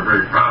we are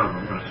very proud of.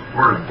 I'm going to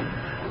support him.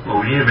 But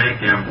we need to make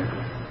him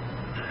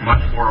much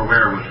more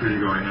aware of what's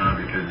really going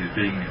on, because he's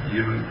being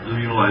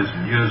utilized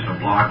and used and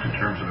blocked in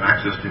terms of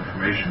access to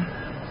information,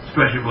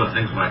 especially about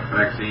things like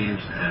vaccines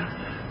and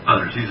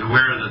others. He's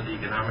aware that the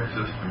economic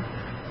system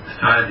is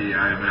tied to the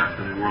IMF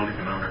and the World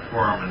Economic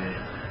Forum and the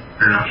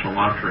International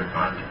Monetary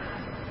Fund.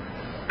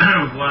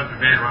 We want to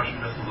ban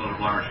Russian missiles out of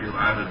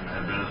Orchila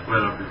and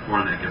Venezuela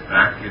before they get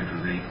back into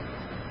the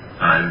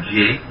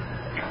G8.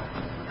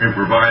 And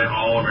provide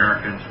all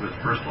Americans with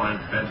first-line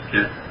defense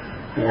kit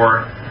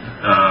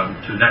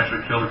to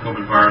naturally kill the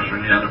COVID virus or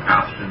any other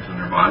pathogens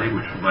in their body,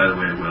 which, by the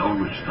way,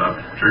 which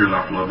triggers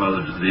off a lot of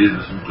other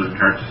diseases, including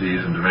heart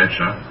disease and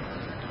dementia.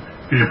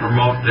 We need to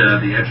promote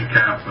the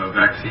EduCap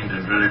vaccine,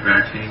 the dendritic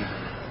vaccine.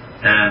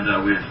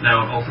 And we have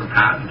now an open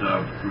patent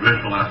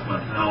provisional last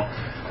month. Now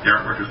the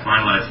artwork is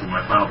finalized, so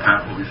my final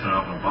patent will be sent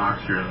off in a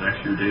box here in the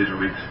next few days or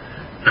weeks,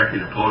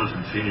 directly to POTUS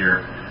and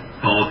senior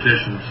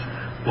politicians,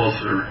 both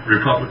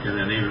Republican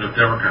and even if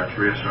Democrats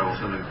race, I will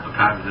send a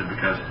patent in,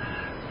 because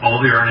all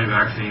the RNA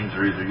vaccines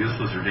are either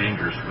useless or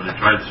dangerous. When they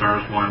tried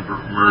SARS-1,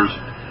 MERS,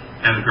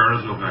 and the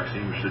Gardasil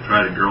vaccine, which they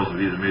tried in girls,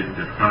 have either made them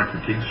get chronic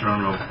fatigue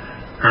syndrome,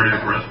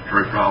 cardiac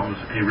respiratory problems,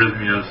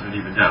 arrhythmias, and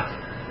even death.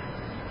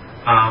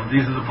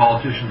 These are the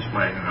politicians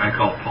playing, and I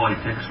call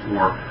politics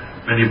or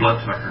many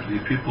bloodsuckers.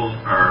 These people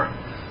are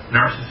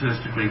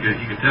narcissistically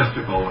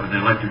egotistical, and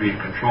they like to be in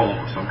control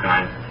of some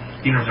kind,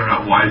 even if they're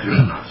not wiser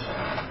than us.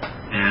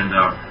 And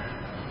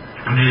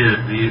we need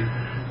the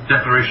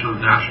declaration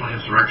of the National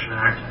Insurrection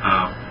Act,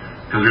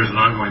 because there's an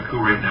ongoing coup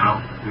right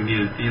now. We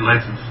need to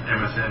de-license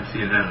MSN,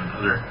 CNN, and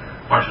other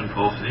Washington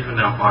Post, and even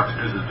now Fox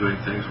News is doing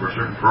things where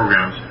certain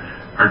programs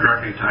are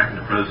directly attacking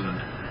the president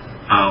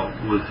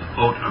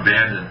without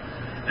abandon,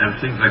 and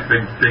things like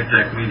big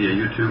tech media,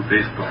 YouTube,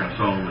 Facebook, and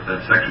so on, with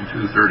that Section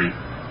 230.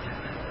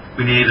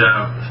 We need to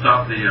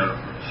stop the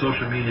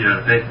social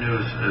media. Fake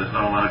news is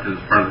not allowed because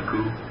it's part of the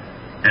coup.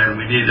 And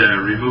we need to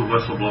remove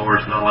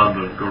whistleblowers, not allow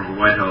them to go to the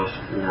White House,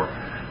 or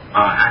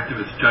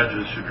activist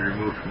judges should be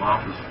removed from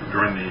office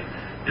during the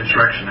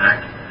Insurrection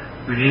Act.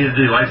 We need to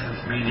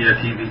de-license media,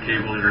 TV,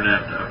 cable,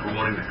 internet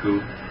promoting the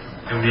coup.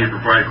 And we need to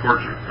provide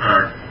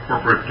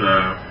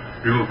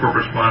remove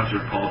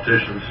corporate-sponsored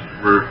politicians.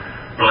 We're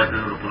likely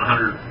to put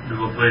 $100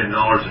 billion in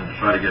to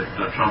try to get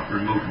Trump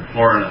removed from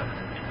Florida.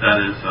 That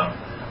is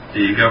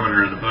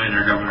the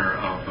billionaire governor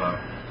of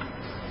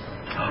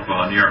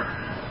New York.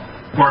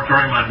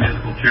 Moratorium on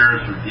musical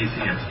chairs for DC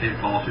and state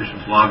politicians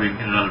lobbying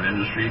in and out of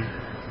industry.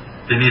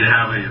 They need to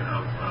have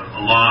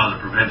a law that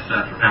prevents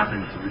that from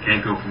happening, so we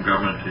can't go from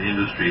government to the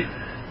industry,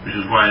 which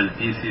is why the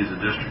DC is a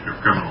district of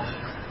criminals.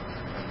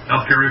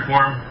 Healthcare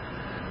reform.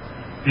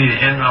 We need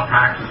to end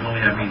malpractice and only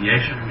have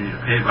mediation. We need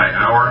to pay by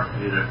hour.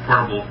 We need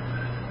affordable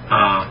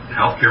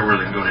healthcare where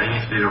they can go to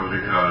any state over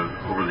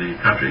the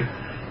country.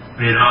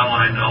 We need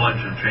online knowledge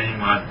and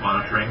training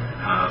monitoring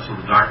so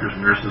the doctors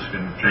and nurses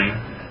can train.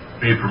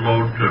 We need to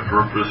promote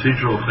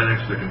procedural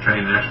clinics that can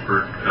train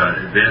expert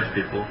advanced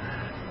people.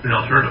 We need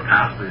alternative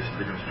pathways so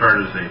they can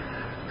start as a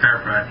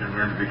chiropractor and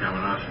learn to become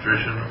an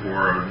obstetrician,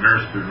 or a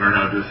nurse to learn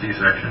how to do a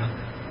C-section.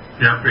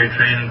 We upgrade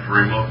training for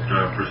remote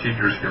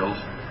procedure skills.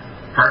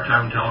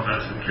 Part-time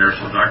telemedicine care,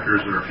 so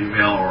doctors that are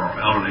female or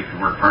elderly can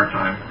work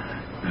part-time.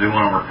 If they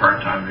want to work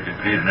part-time, they get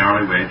paid an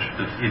hourly wage.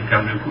 It's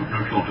income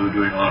neutral to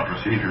doing a lot of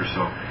procedures,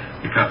 so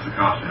it cuts the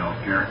cost of health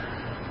care.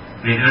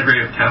 We need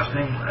integrative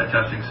testing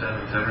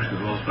centers,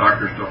 because most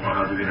doctors don't know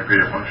how to do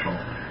integrative functional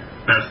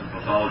medicine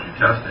pathology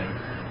testing.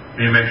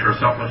 We need to make sure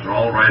supplements are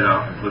all right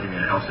off, including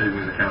a health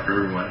savings account for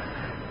everyone.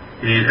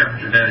 We need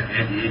epigenetic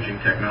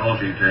anti-aging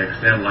technology to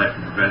extend life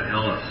and prevent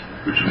illness,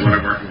 which is what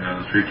I'm working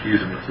on, the 3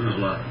 keys of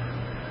Methuselah.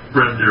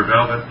 Red Deer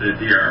Velvet, the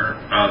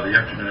DR, the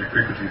epigenetic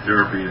frequency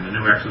therapy, and the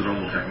new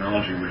exosomal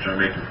technology, which I'm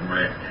making for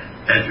my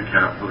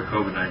EduCap for the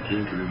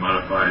COVID-19, can be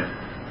modified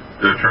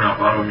to turn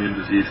off autoimmune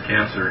disease,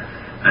 cancer,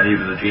 and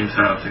even the gene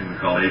silencing we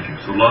call aging.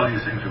 So a lot of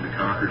these things will be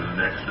conquered in the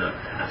next,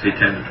 say, 10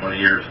 to 20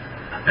 years.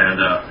 And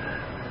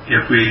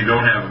if we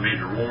don't have a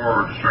major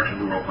war or destruction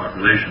of the world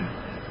population,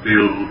 we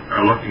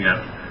are looking at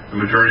the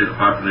majority of the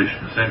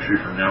population a century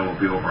from now will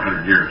be over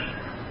 100 years.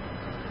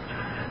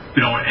 We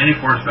don't want any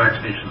forced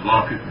vaccinations. A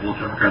lot of people, both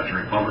Democrats and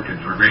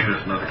Republicans, are agreeing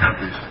with this in other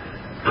countries.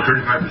 But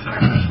 35%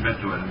 are going to submit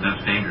to it, and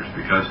that's dangerous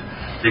because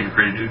they can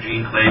create new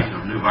gene clades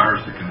of new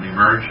virus that can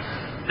emerge.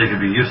 They can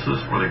be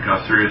useless, or they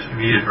cause serious,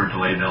 immediate, or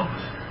delayed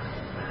illness.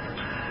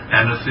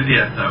 And this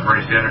idiot,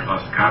 Bernie Sanders,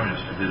 the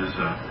communist, who did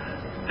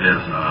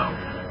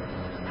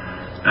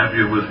after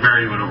he was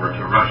married, he went over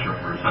to Russia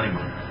for his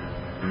honeymoon,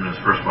 him and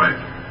his first wife.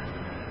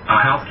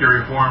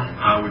 Healthcare reform,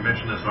 we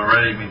mentioned this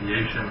already,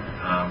 mediation,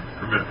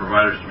 permit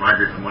providers to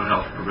migrate from one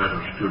health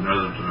professional to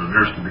another, to a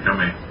nurse to become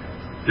a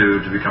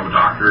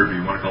doctor, if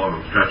you want to call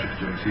it obstetrics,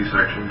 doing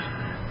C-sections.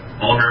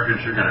 All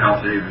Americans should get a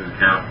health savings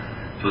account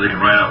so they can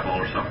write off all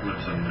their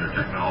supplements and their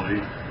technology.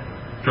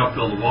 Trump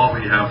build the wall,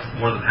 but you have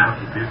more than half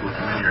the people who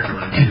come in here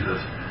coming on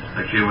visas,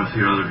 like J1C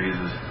or other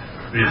visas.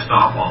 We need to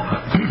stop all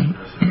that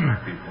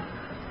people.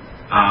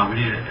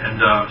 We need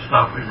to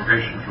stop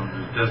immigration from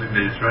the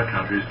designated threat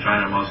countries,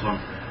 China,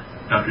 Muslim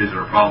countries that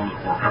are problems,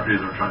 or countries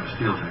that are trying to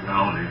steal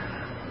technology.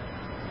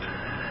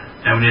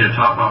 And we need to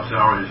top off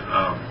salaries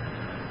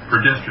per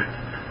district.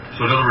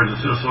 So in other words,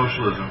 instead of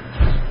socialism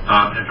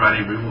and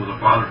trying to remove the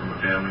father from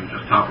the family,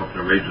 just top up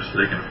their wages so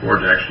they can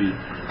afford to actually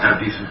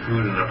have decent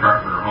food in an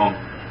apartment or home.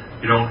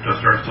 You don't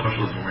start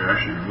socialism where you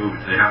actually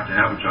remove it. They have to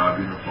have a job,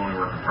 even if it's only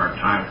working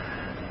part-time.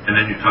 And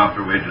then you top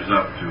their wages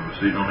up too,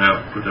 so you don't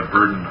have to put that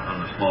burden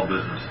on the small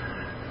business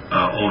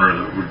owner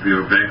that would be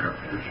a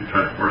bankrupt if you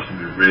try to force them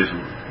to raise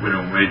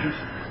minimum wages.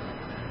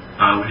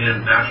 We need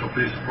a national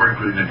police support,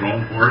 including a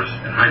drone force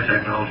and high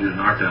technology to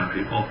knock down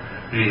people.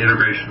 We need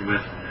integration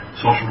with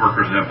social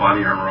workers that have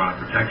body armor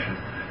on protection.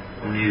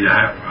 We need to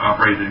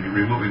operate in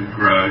removing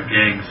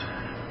gangs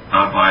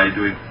by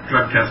doing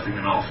drug testing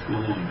in all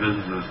schools and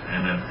businesses,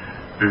 and then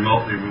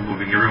remotely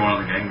removing every one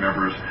of the gang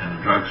members and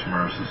the drugs from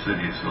our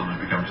cities so they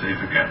become safe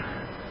again.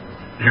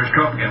 And here's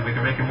Trump again. We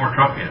can make him more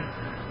Trumpian.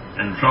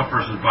 And Trump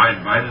versus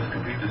Biden. Biden is a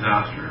complete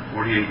disaster.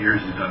 48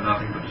 years he's done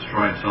nothing but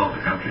destroy and sell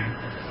the country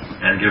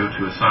and give it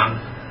to his son.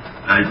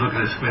 You look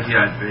at his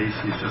squinty-eyed face,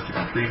 he's just a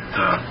complete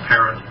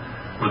parrot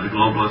for the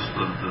globalists,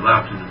 the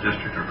left, and the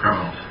district are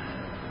criminals.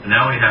 And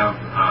now we have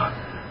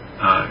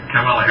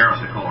Kamala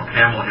Harris, they call her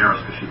Camel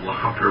Harris because she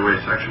locked her way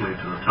sexually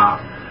to the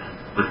top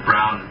with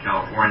Brown in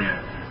California,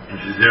 and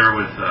she's there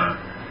with,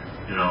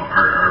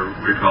 our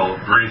we call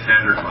Bernie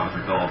Sanders Claus.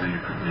 We call the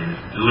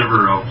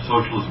deliverer of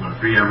socialism and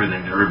free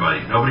everything to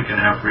everybody. Nobody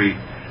can have free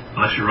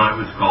unless you run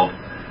what's called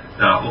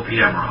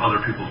OPM, or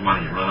other people's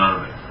money. You run out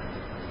of it.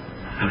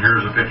 And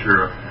here's a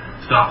picture of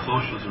Stop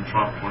Socialism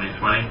Trump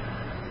 2020.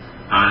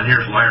 And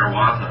here's Liar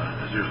Watha.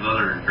 Here's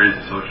another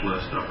crazy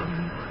socialist up in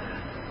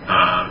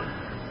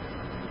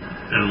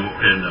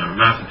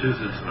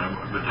Massachusetts. And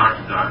I've been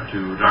talking to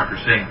Dr.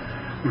 Singh,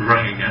 who's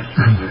running against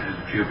her as a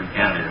GOP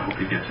candidate. I hope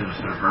he gets in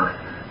instead of her.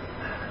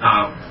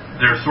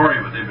 They're sorry,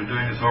 but they've been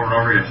doing this over and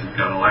over again since he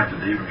got elected.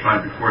 They even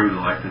tried before he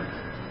was elected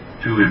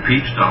to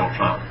impeach Donald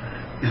Trump.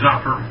 He's not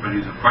perfect, but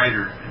he's a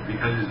fighter. And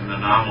because he's an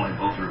anomaly,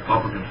 both the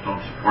Republicans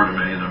don't support him,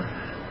 many of them.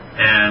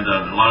 And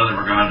a lot of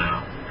them are gone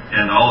now.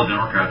 And all the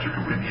Democrats are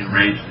completely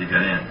enraged to get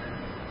in.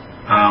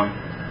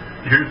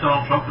 Here's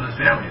Donald Trump and his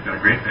family. He's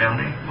got a great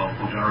family,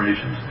 multiple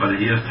generations, but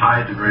he is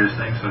tied to various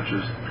things such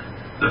as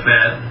the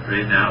Fed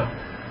right now.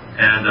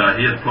 And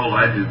he is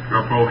pro-life, he's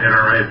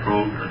pro-NRA,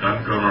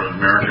 pro-North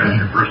America,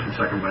 and your First and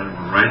Second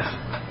Amendment rights.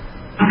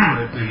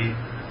 If we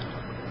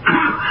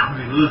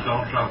lose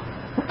Donald Trump,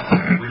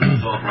 we lose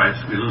those rights.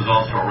 We lose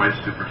also our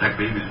rights to protect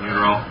babies in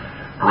utero,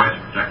 our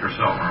rights to protect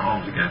ourselves and our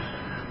homes against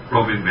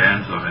roving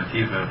bands of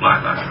Antifa,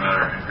 Black Lives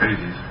Matter, and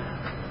crazies.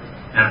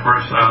 And of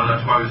course,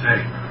 that's why we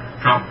say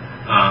Trump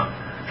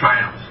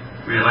triumphs,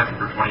 re-elected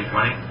for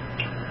 2020.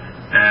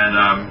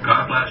 And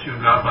God bless you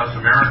and God bless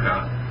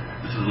America.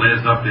 This is the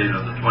latest update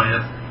on the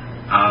 20th.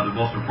 The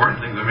most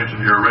important things I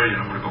mentioned here already,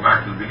 and I'm going to go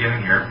back to the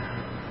beginning here.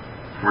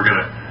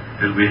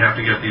 We have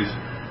to get these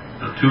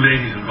two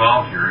ladies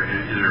involved here,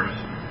 either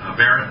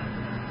Barrett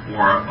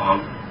or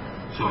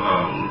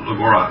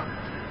Lagora,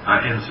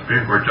 in the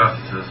Supreme Court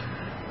justices.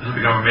 This has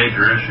become a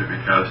major issue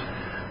because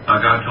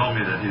God told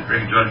me that He's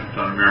bringing judgment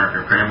on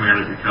America,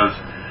 primarily because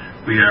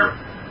we are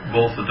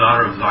both the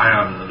daughter of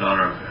Zion and the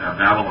daughter of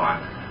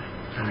Babylon.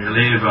 And when you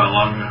leave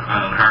Long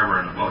Island Harbor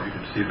and the boat, you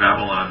can see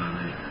Babylon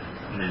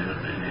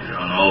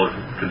on all the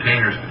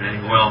containers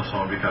containing oil and so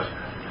on, because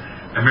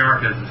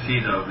America is the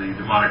seat of the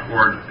demonic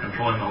horde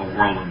controlling the whole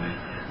world.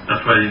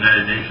 That's why the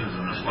United Nations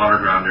in the slaughter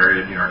ground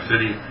area in New York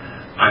City,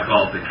 I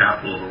call it the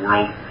capital of the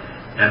world.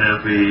 And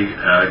if we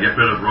get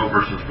rid of Roe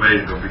versus Wade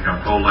and go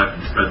become pro-life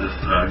and spread this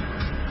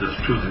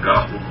truth and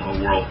gospel in the whole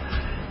world,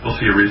 we'll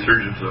see a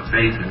resurgence of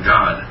faith in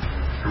God,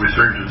 a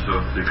resurgence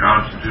of the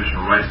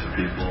constitutional rights of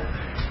people.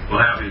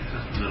 We'll have a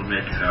system that will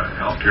make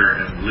healthcare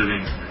and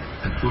living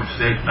and food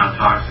safe, not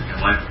toxic, and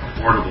life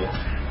affordable,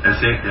 and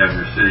safe to have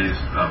your cities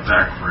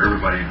back for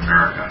everybody in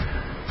America.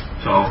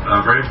 So,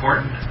 very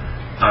important.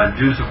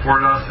 Do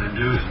support us and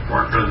do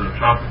support President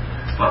Trump,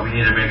 but we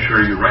need to make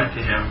sure you write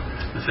to him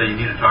and say you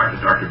need to talk to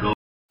Dr. Bill.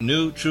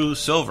 New True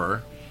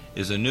Silver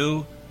is a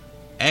new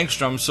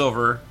angstrom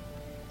silver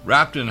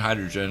wrapped in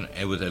hydrogen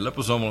and with a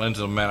liposomal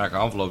enzymatic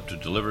envelope to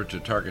deliver to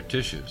target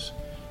tissues.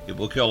 It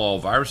will kill all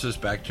viruses,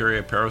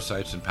 bacteria,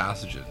 parasites, and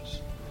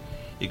pathogens.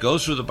 It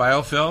goes through the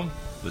biofilm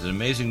with an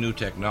amazing new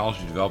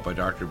technology developed by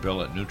Dr.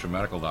 Bill at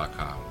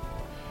NutriMedical.com.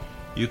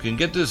 You can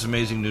get this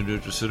amazing new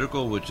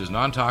nutraceutical, which is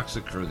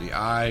non-toxic for the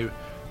eye,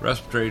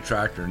 respiratory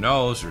tract, or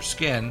nose, or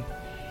skin,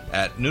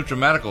 at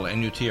NutriMedical,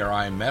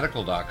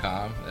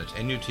 NutriMedical.com. That's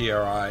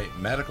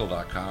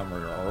NutriMedical.com,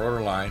 or our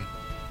order line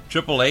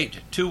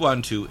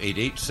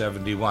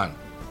 888-212-8871.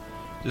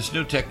 This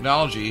new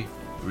technology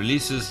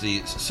releases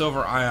the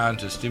silver ion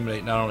to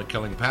stimulate not only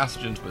killing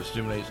pathogens, but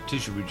stimulates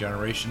tissue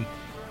regeneration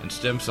and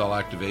stem cell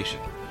activation.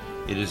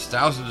 It is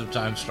thousands of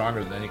times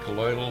stronger than any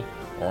colloidal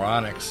or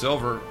onyx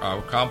silver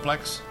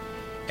complex,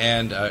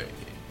 and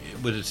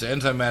with its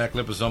enzymatic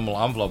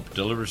liposomal envelope,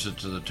 delivers it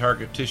to the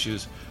target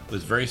tissues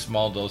with very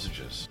small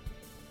dosages.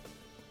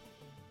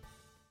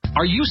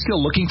 Are you still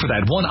looking for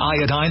that one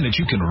iodine that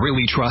you can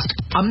really trust?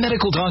 A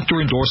medical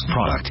doctor-endorsed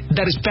product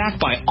that is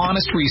backed by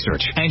honest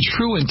research and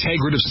true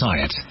integrative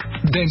science?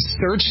 Then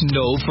search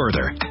no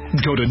further.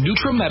 Go to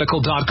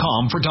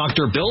NutriMedical.com for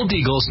Dr. Bill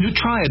Deagle's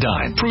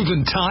Nutriodine,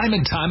 proven time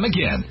and time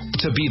again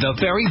to be the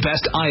very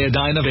best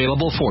iodine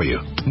available for you.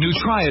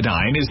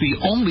 Nutriodine is the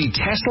only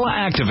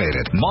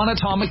Tesla-activated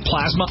monatomic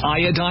plasma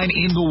iodine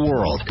in the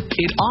world.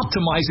 It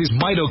optimizes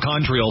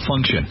mitochondrial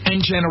function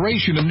and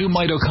generation of new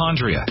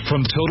mitochondria,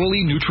 from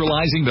totally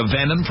neutralizing the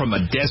venom from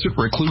a desert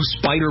recluse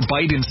spider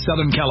bite in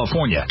Southern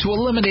California to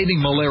eliminating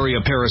malaria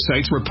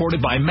parasites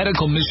reported by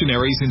medical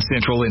missionaries in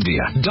Central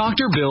India.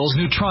 Dr. Bill's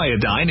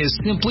Nutriodine is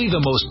simply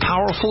the most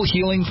powerful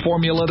healing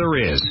formula there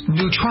is.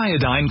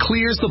 Nutriodine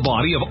clears the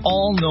body of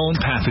all known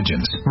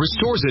pathogens,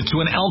 restores it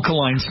to an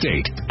alkaline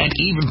state, and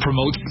even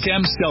promotes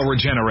stem cell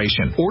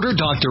regeneration. Order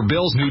Dr.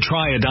 Bill's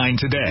Nutriodine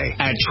today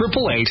at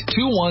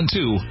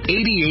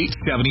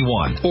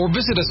 888-212-8871 or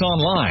visit us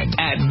online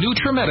at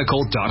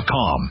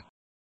NutriMedical.com.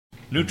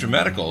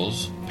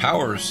 NutriMedical's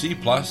Power C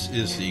Plus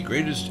is the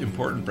greatest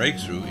important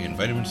breakthrough in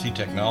vitamin C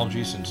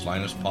technology since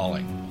Linus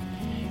Pauling.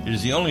 It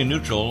is the only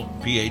neutral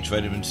pH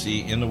vitamin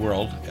C in the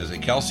world as a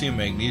calcium,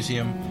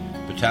 magnesium,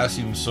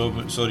 potassium,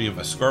 sodium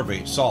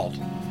ascorbate salt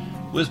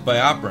with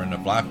bioperin, a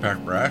black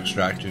pepper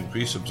extract, to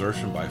increase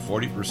absorption by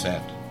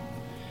 40%.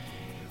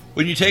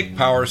 When you take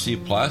Power C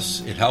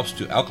Plus, it helps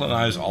to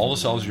alkalinize all the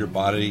cells of your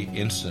body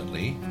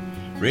instantly,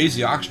 raise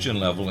the oxygen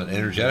level and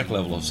energetic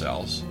level of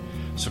cells,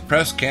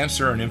 suppress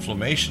cancer and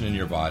inflammation in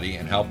your body,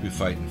 and help you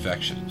fight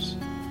infections.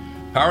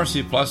 Power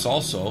C Plus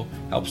also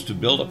helps to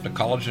build up the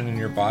collagen in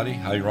your body,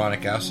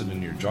 hyaluronic acid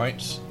in your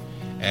joints,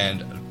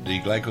 and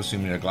the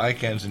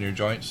glycosaminoglycans in your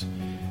joints,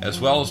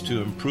 as well as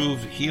to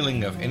improve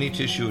healing of any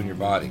tissue in your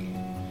body.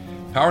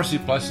 Power C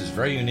Plus is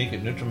very unique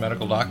at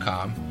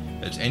NutriMedical.com.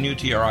 It's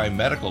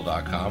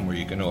NutriMedical.com where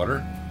you can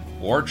order,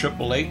 or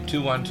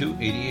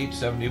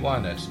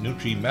 888-212-8871. That's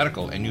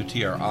NutriMedical,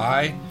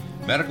 NUTRI,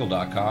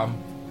 medical.com.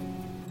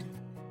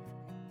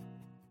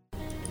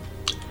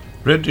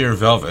 Red Deer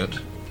Velvet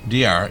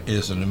DR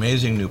is an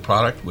amazing new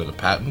product with a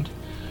patent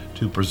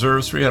to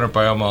preserve 300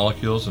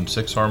 biomolecules and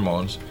 6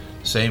 hormones,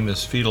 same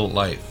as fetal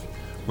life,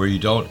 where you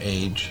don't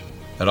age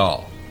at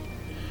all.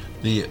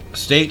 The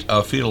state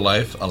of fetal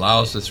life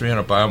allows the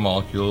 300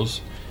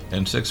 biomolecules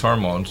and 6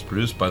 hormones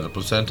produced by the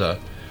placenta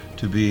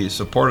to be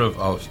supportive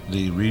of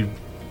the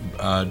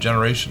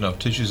regeneration of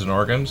tissues and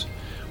organs,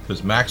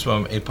 with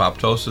maximum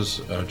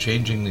apoptosis,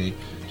 changing the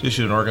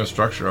tissue and organ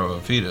structure of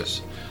a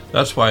fetus.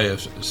 That's why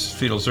if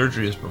fetal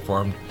surgery is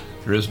performed,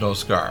 there is no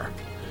scar.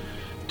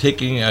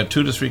 Taking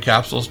 2 to 3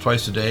 capsules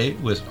twice a day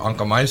with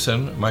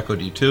oncomycin,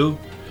 myco-D2,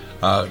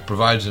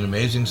 provides an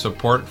amazing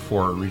support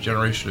for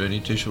regeneration of any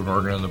tissue and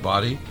organ in the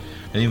body,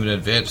 and even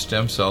advanced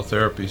stem cell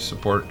therapy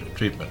support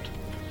treatment.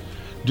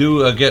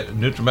 Do get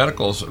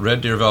NutriMedical's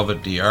Red Deer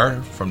Velvet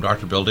DR from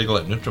Dr. Bill Deagle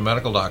at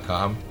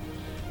NutriMedical.com,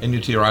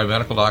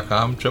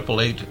 NutriMedical.com,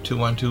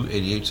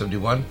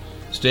 888-212-8871.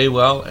 Stay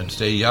well and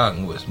stay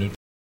young with NutriMedical.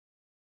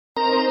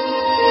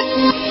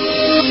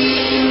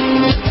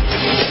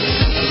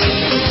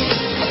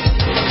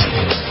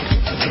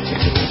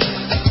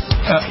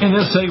 In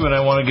this segment,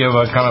 I want to give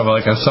a kind of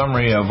like a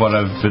summary of what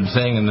I've been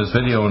saying in this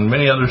video and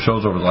many other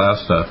shows over the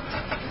last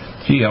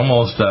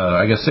almost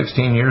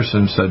 16 years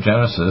since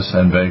Genesis,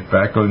 and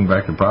going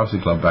back to Prophecy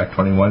Club back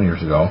 21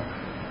 years ago.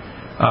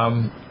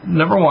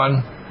 Number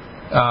one,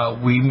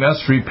 we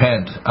must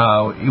repent.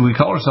 We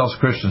call ourselves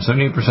Christians.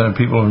 78% of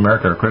people in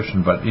America are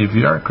Christian, but if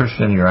you aren't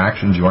Christian in your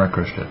actions, you aren't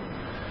Christian.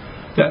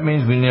 That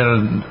means we need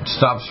to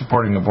stop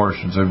supporting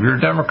abortion. So if you're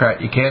a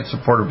Democrat, you can't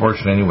support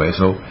abortion anyway.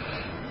 So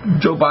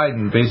Joe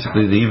Biden,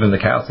 basically, even the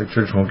Catholic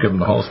Church won't give him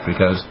the host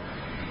because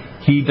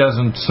he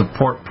doesn't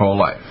support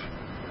pro-life.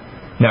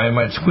 Now, he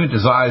might squint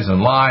his eyes and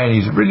lie, and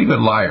he's a really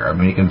good liar. I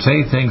mean, he can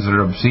say things that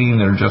are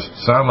obscene, that just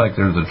sound like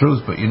they're the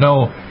truth, but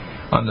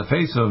on the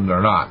face of them,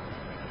 they're not.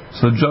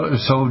 So Joe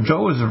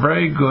is a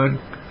very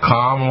good,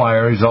 calm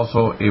liar. He's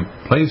also a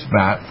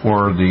placemat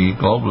for the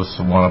globalists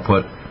who want to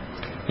put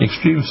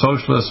extreme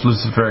socialist,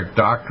 luciferic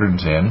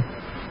doctrines in.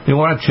 They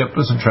want to chip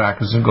us and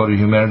track us and go to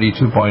humanity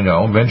 2.0.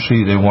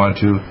 Eventually, they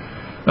want to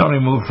not only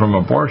move from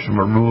abortion,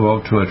 but move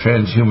out to a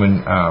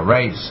transhuman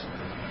race.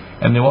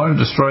 And they want to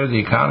destroy the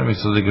economy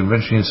so they can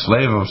eventually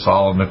enslave us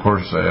all, and, of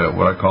course,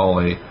 what I call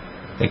a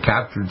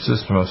captured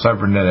system of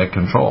cybernetic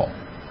control.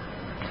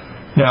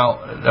 Now,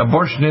 the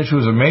abortion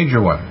issue is a major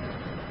one.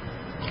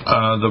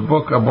 The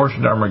book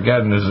Abortion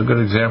Armageddon is a good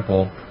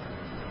example.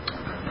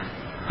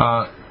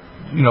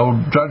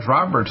 Judge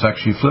Roberts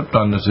actually flipped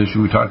on this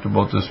issue. We talked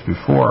about this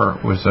before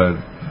with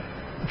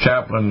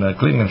Chaplain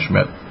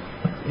Klingenschmitt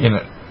in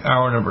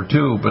hour number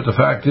 2. But the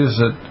fact is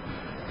that,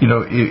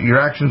 your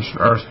actions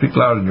speak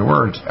louder than your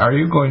words. Are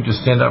you going to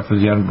stand up for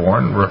the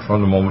unborn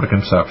from the moment of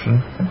conception?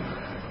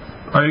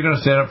 Are you going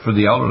to stand up for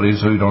the elderly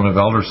so you don't have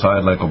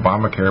eldercide like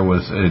Obamacare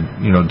with,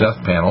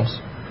 death panels?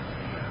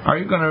 Are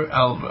you going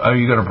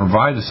to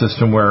provide a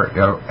system where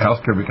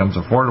healthcare becomes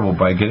affordable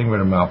by getting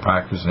rid of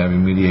malpractice and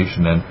having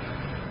mediation and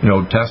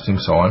testing,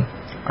 so on?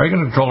 Are you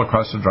going to control the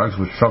cost of drugs,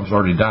 which Trump's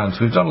already done?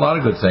 So he's done a lot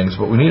of good things,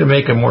 but we need to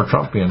make him more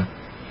Trumpian.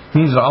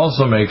 He needs to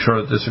also make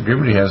sure that this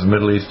agreement he has in the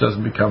Middle East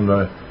doesn't become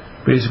the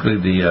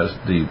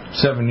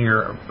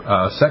 7-year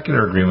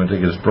secular agreement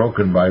that gets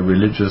broken by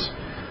religious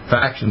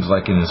factions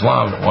like in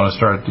Islam that want to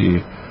start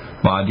the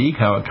Mahdi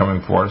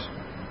coming forth,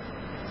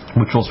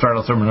 which will start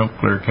a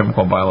thermonuclear,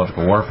 chemical,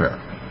 biological warfare.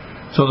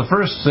 So the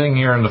first thing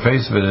here in the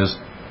face of it is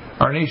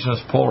our nation is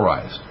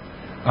polarized.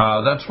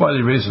 That's why they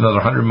raised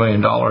another $100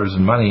 million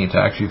in money to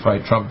actually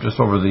fight Trump just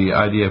over the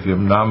idea of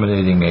him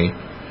nominating a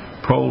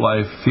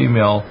pro-life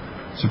female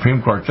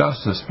Supreme Court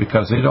justice,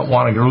 because they don't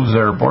want to lose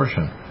their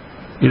abortion.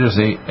 It is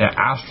an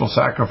astral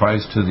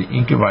sacrifice to the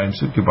incubi and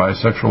succubi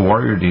sexual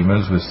warrior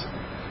demons with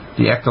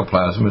the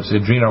ectoplasm. It's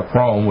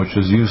adrenochrome, which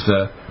is used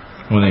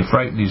when they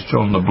frighten these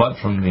children. The blood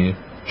from the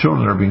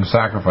children that are being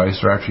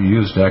sacrificed are actually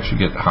used to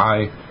actually get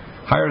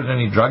higher than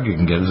any drug you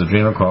can get is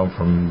adrenochrome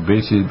from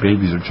basically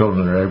babies or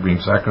children that are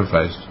being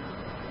sacrificed.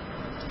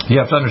 You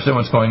have to understand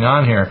what's going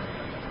on here.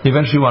 They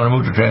eventually want to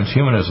move to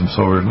transhumanism,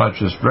 so we're not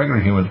just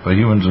regular humans, but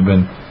humans have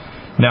been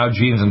now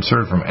genes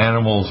inserted from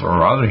animals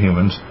or other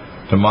humans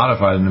to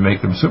modify them to make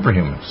them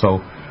superhuman.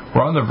 So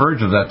we're on the verge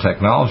of that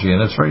technology,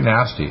 and it's very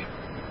nasty.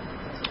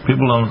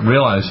 People don't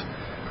realize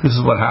this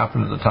is what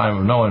happened at the time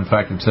of Noah. In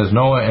fact, it says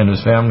Noah and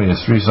his family,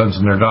 his 3 sons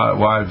and their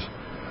wives,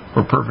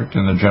 we're perfect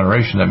in the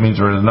generation. That means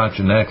we're not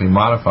genetically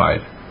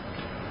modified.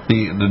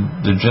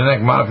 The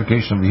genetic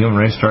modification of the human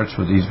race starts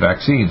with these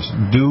vaccines.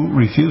 Do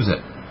refuse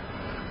it.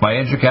 My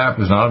EduCap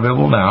is not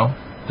available now.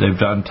 They've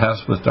done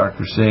tests with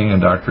Dr. Singh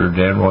and Dr.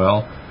 Dan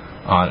Royal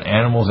on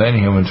animals and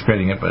humans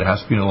creating it, but it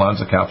has to be in a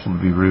Lonza capsule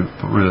to be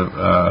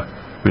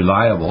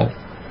reliable.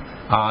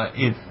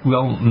 It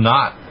will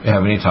not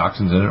have any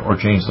toxins in it or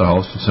change the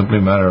host. It's simply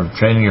a matter of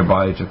training your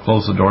body to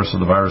close the door so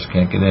the virus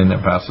can't get in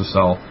and pass the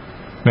cell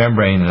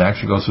membrane and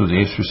actually go through the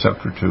ACE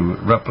receptor to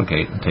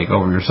replicate and take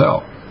over your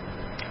cell.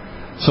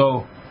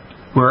 So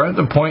we're at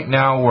the point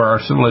now where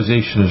our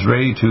civilization is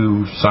ready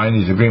to sign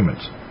these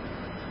agreements.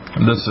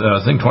 This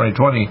thing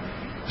 2020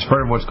 is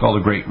part of what's called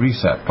the Great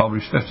Reset,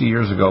 published 50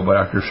 years ago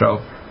by Dr.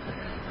 Schauff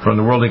from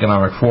the World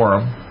Economic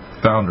Forum,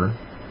 founder.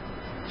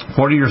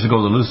 40 years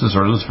ago, the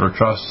Lucifer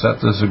Trust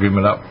set this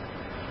agreement up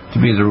to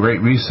be the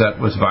Great Reset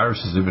with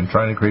viruses they've been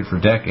trying to create for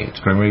decades,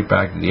 going right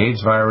back to the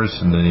AIDS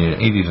virus in the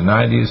 80s and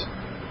 90s,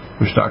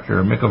 which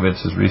Dr.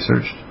 Mikovits has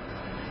researched,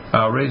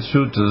 right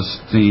through to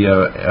the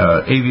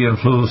avian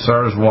flu,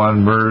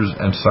 SARS-1, MERS,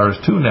 and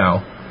SARS-2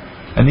 now.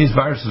 And these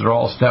viruses are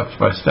all step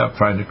by step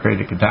trying to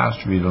create a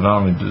catastrophe to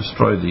not only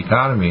destroy the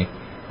economy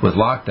with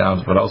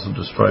lockdowns, but also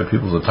destroy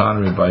people's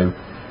autonomy by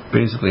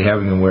basically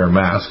having them wear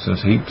masks and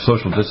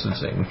social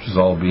distancing, which is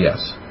all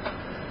BS.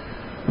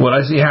 What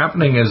I see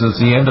happening is it's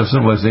the end of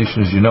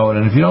civilization as you know it,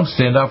 and if you don't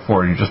stand up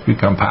for it, you just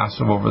become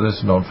passive over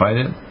this and don't fight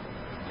it,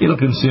 it'll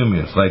consume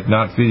you. It's like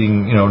not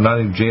feeding,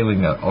 not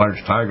jailing a large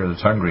tiger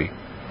that's hungry.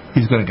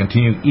 He's going to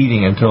continue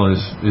eating until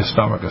his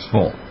stomach is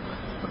full.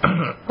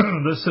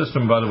 This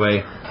system, by the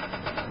way,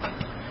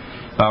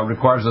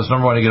 requires us,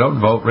 number one, to get out and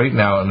vote right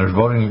now, and there's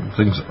voting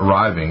things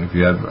arriving. If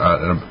you have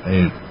a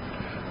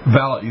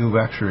ballot you've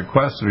actually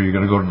requested, or you're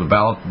going to go to the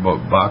ballot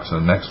box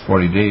in the next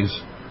 40 days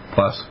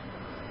plus,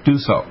 do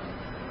so.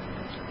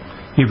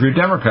 If you're a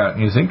Democrat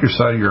and you think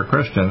you're a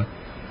Christian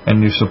and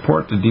you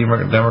support the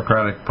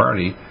Democratic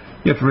Party,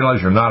 you have to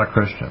realize you're not a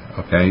Christian,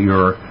 okay?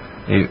 You're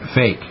a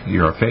fake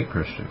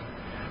Christian.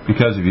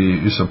 Because if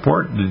you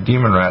support the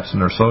demon rats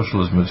and their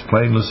socialism, it's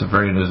plain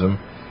Luciferianism,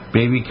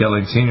 baby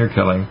killing, senior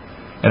killing,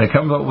 and it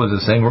comes up with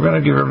this thing, we're going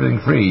to give everything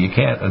free. You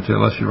can't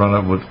unless you run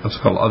up with what's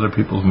called other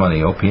people's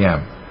money, OPM.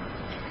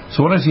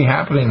 So what I see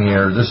happening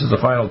here, this is the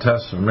final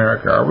test of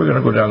America. Are we going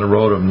to go down the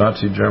road of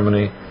Nazi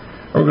Germany?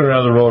 Or are we going to go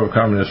down the road of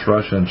communist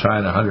Russia and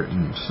China 100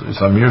 and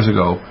some years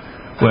ago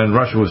when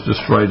Russia was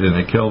destroyed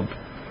and it killed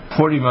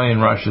 40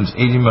 million Russians,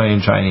 80 million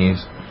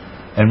Chinese,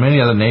 and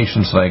many other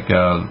nations like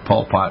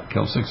Pol Pot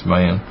killed 6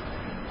 million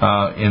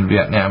in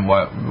Vietnam.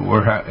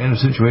 We're in a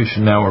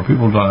situation now where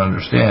people don't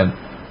understand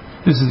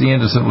this is the end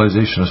of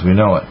civilization as we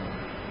know it.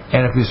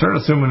 And if we start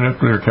a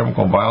thermonuclear,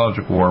 chemical, and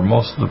biological war,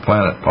 most of the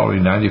planet,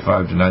 probably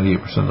 95 to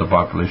 98% of the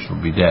population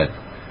will be dead.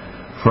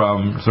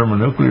 From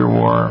thermonuclear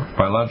war,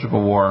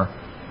 biological war,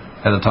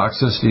 and the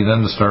toxicity,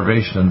 then the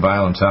starvation and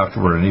violence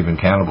afterward, and even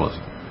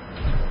cannibalism.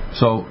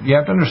 So you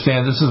have to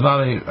understand this is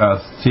not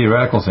a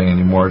theoretical thing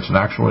anymore. It's an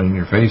actual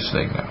in-your-face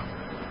thing now.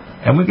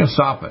 And we can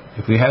stop it.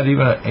 If we had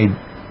even a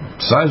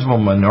sizable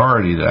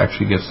minority that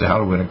actually gets to how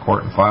to win in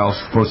court and files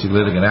proceed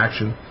litigant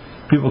action,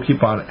 people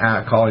keep on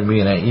calling me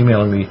and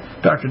emailing me,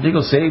 Dr.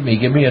 Deagle, save me,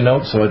 give me a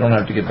note so I don't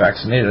have to get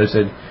vaccinated. I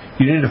said,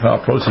 you need to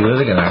file proceed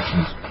litigant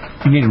actions.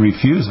 You need to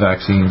refuse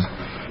vaccines.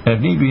 And if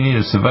need be, you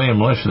need a civilian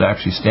militia to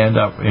actually stand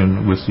up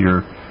with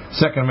your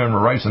Second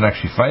Amendment rights and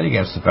actually fight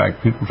against the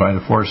fact people trying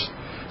to force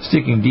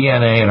sticking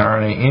DNA and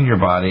RNA in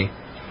your body,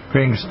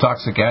 creating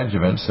toxic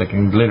adjuvants that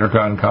can later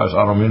on cause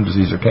autoimmune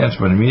disease or cancer,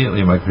 but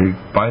immediately might create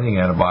binding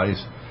antibodies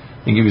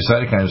and give you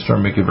cytokine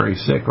storm, make you very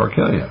sick or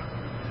kill you.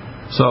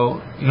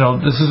 So,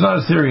 this is not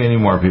a theory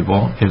anymore,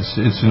 people.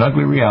 It's an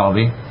ugly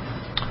reality.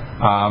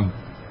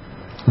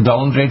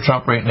 Donald J.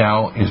 Trump right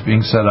now is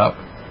being set up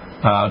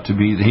to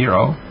be the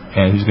hero,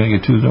 and he's going to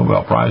get 2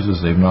 Nobel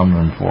Prizes they've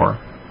nominated him for.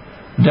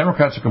 The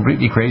Democrats are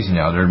completely crazy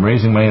now. They're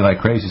raising money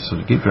like crazy, so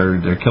to keep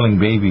their killing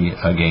baby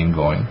game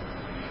going.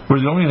 We're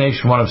the only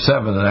nation, 1 of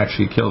 7, that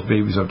actually kills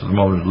babies up to the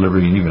moment of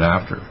delivery and even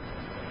after.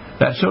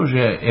 That shows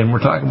you, and we're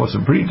talking about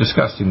some pretty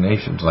disgusting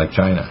nations like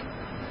China.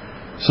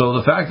 So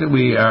the fact that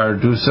we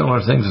do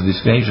similar things to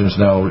these nations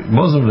now,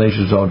 Muslim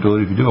nations don't do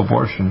it. If you do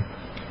abortion,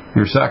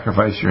 you're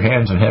sacrificed, your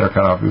hands and head are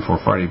cut off before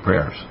Friday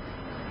prayers.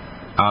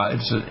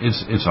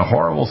 It's a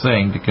horrible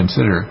thing to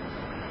consider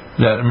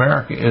that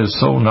America is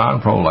so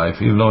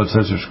non-pro-life, even though it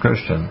says it's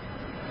Christian,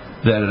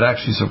 that it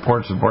actually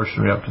supports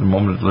abortion right up to the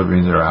moment of delivery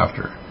and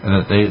thereafter, and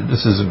that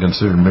this isn't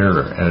considered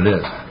murder, and it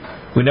is.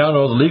 We now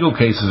know the legal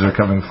cases are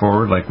coming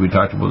forward, like we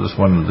talked about this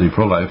one, the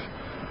Prolife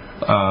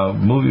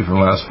movie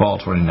from last fall,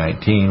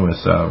 2019, with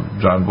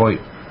John Voight,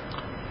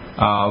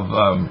 of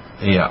a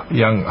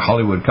young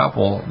Hollywood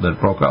couple that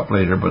broke up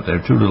later, but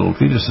their 2 little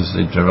fetuses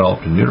they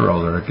developed in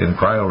utero that are in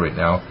cryo right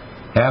now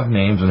have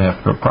names and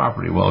have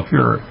property. Well, if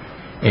you're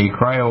a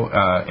cryo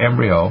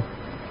embryo,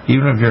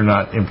 even if you're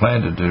not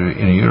implanted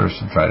in a uterus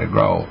to try to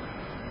grow,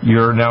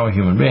 you're now a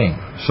human being.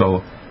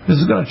 So this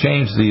is going to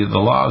change the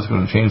law is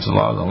going to change the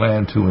law of the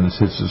land too when this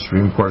hits the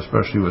Supreme Court,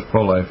 especially with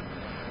pro-life.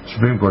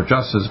 Supreme Court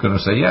justice is going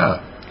to say,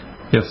 yeah,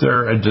 If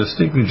they're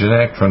distinctly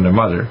genetic from their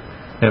mother,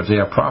 if they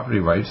have property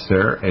rights,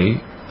 they're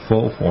a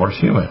full-force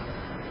human.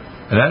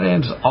 And that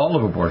ends all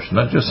of abortion,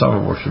 not just some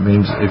abortion. It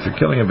means if you're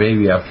killing a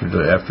baby after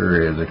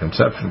the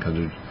conception because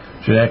they're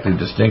genetically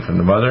distinct from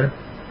the mother,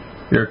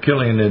 you're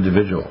killing an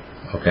individual.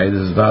 Okay,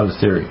 this is not a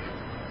theory.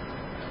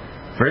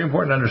 Very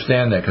important to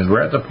understand that, because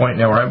we're at the point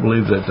now where I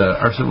believe that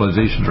our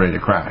civilization is ready to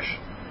crash.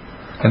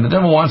 And the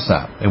devil wants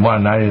that. They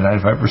want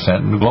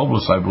 90-95%. And the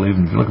globalists, I believe,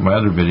 and if you look at my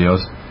other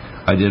videos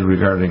I did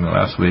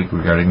last week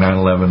regarding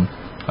 9/11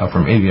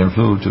 from avian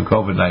flu to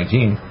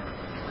COVID-19,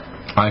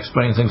 I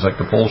explained things like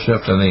the pole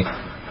shift and the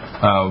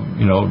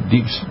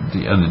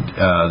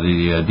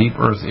deep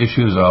earth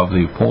issues of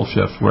the pole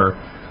shifts, where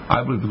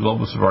I believe the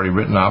globalists have already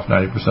written off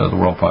 90% of the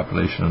world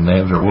population, and they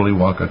have their Willy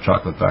Wonka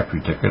chocolate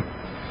factory ticket.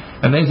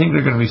 And they think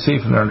they're going to be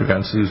safe in their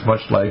underground cities,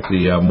 much like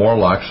the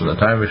Morlocks of the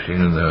Time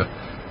Machine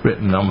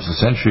written almost a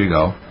century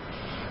ago,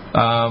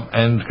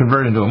 and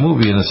converted into a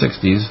movie in the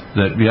 60s.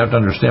 That you have to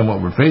understand what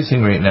we're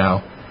facing right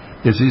now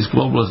is these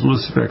globalist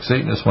Luciferic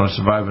Satanists want to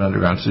survive in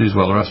underground cities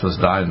while the rest of us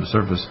die on the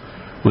surface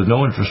with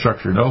no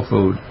infrastructure, no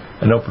food,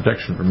 and no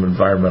protection from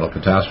environmental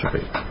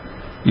catastrophe.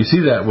 You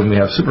see that when we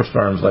have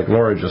superstorms like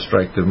Laura just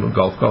strike the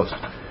Gulf Coast.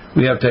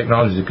 We have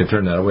technology that could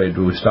turn that away.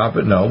 Do we stop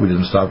it? No, we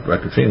didn't stop it by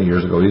Katrina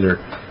years ago either.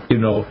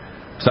 Even though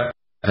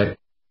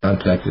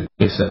contacted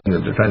me saying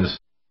that they're trying to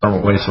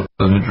storm away so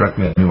they're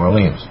directly at New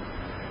Orleans.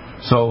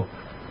 So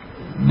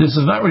this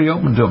is not really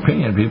open to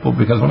opinion, people,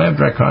 because when I have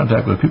direct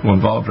contact with people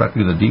involved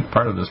directly in the deep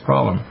part of this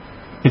problem,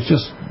 it's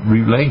just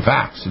relaying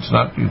facts. It's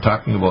not you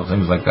talking about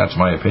things like that's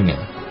my opinion.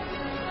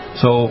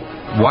 So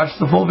watch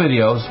the full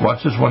videos.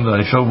 Watch this one that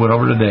I went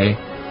over today.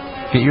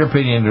 Get your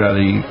opinion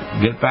ready.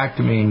 Get back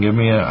to me and give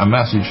me a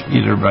message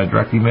either by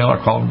direct email or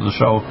call into the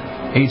show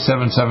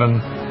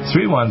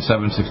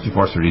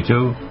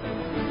 877-317-6432.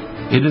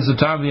 It is the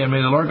time of the end. May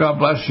the Lord God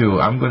bless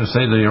you. I'm going to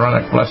say the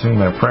Aaronic blessing,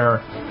 my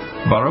prayer.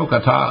 Baruch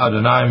atah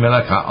Adonai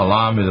melech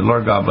ha'olam. May the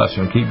Lord God bless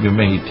you and keep you.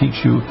 May He teach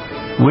you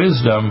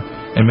wisdom,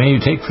 and may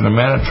you take from the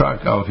manna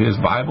truck of His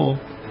Bible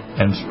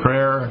and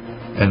prayer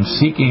and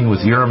seeking with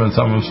Urim and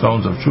Thummim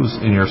stones of truth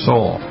in your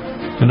soul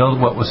to know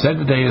that what was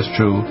said today is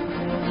true,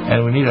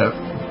 and we need to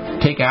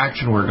take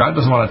action where God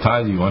doesn't want to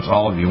tithe you. He wants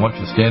all of you. He wants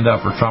you to stand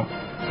up for Trump,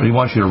 but He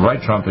wants you to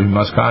write Trump, and you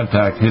must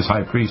contact his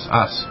high priest,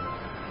 us,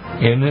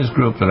 in his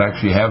group that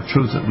actually have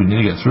truth that we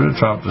need to get through to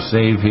Trump to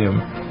save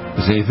him,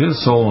 to save his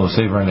soul, and to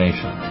save our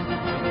nation.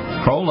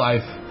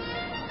 Prolife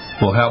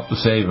will help to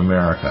save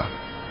America.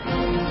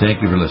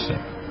 Thank you for listening.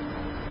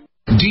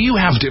 Do you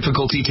have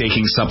difficulty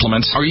taking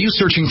supplements? Are you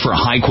searching for a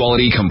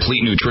high-quality,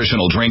 complete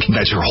nutritional drink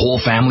that your whole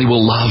family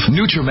will love?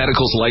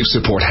 NutriMedical's Life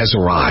Support has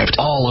arrived.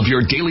 All of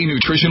your daily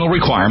nutritional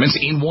requirements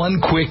in one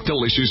quick,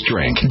 delicious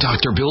drink.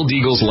 Dr. Bill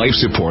Deagle's Life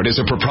Support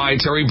is a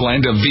proprietary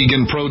blend of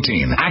vegan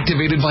protein,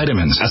 activated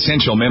vitamins,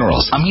 essential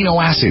minerals,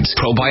 amino acids,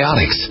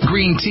 probiotics,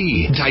 green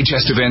tea,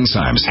 digestive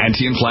enzymes,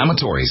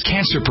 anti-inflammatories,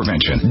 cancer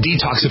prevention,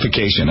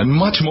 detoxification, and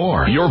much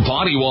more. Your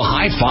body will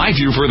high-five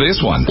you for this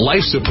one.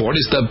 Life Support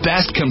is the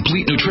best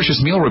complete nutritious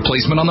meal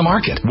replacement on the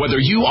market.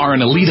 Whether you are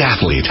an elite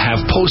athlete,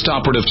 have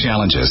post-operative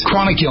challenges,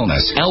 chronic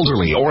illness,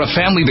 elderly, or a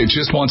family that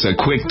just wants a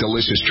quick,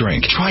 delicious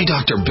drink, try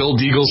Dr. Bill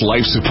Deagle's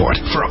Life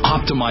Support for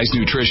optimized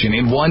nutrition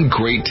in one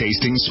great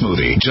tasting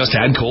smoothie. Just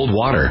add cold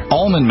water,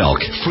 almond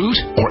milk, fruit,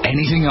 or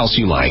anything else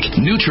you like.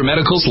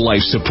 NutriMedical's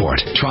Life Support.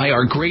 Try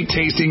our great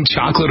tasting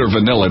chocolate or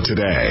vanilla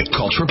today.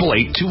 Call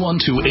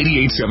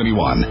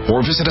 888-212-8871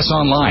 or visit us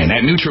online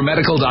at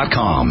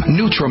NutriMedical.com.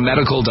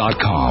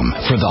 NutriMedical.com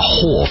for the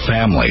whole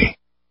family.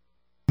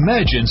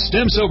 Imagine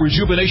stem cell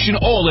rejuvenation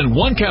all in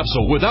one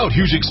capsule without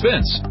huge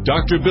expense.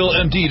 Dr. Bill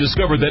MD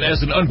discovered that as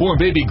an unborn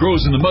baby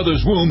grows in the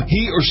mother's womb,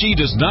 he or she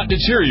does not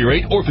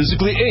deteriorate or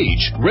physically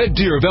age. Red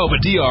Deer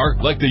Velvet DR,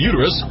 like the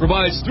uterus,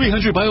 provides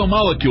 300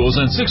 biomolecules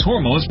and 6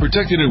 hormones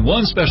protected in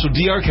one special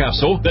DR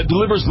capsule that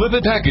delivers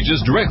lipid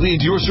packages directly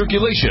into your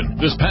circulation.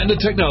 This patented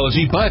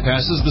technology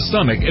bypasses the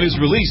stomach and is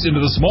released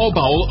into the small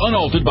bowel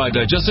unaltered by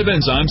digestive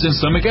enzymes and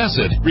stomach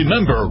acid.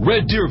 Remember,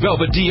 Red Deer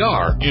Velvet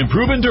DR.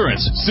 Improve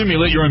endurance,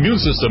 stimulate your immune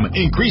system,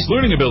 increase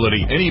learning ability,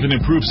 and even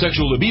improve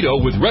sexual libido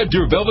with Red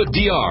Deer Velvet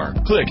DR.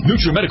 Click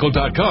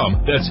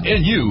NutriMedical.com, that's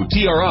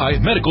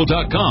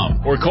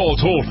NutriMedical.com, or call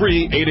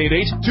toll-free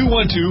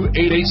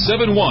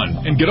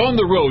 888-212-8871 and get on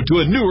the road to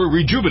a newer,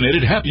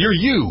 rejuvenated, happier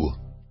you.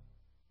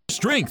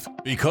 Strength,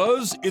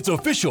 because it's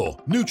official.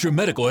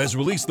 NutriMedical has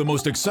released the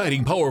most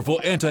exciting, powerful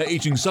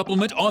anti-aging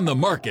supplement on the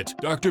market.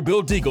 Dr.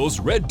 Bill Deagle's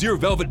Red Deer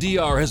Velvet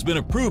DR has been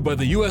approved by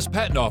the U.S.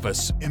 Patent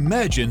Office.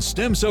 Imagine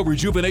stem cell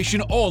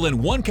rejuvenation all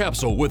in one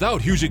capsule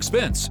without huge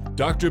expense.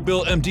 Dr.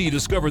 Bill MD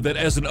discovered that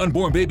as an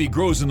unborn baby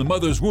grows in the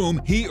mother's womb,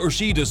 he or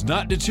she does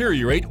not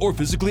deteriorate or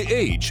physically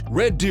age.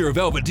 Red Deer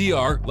Velvet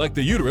DR, like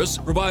the uterus,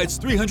 provides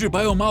 300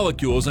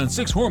 biomolecules and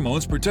 6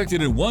 hormones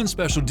protected in one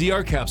special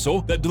DR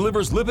capsule that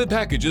delivers lipid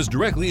packages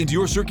directly directly into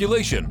your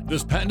circulation.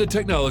 This patented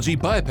technology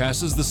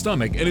bypasses the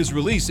stomach and is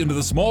released into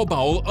the small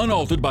bowel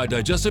unaltered by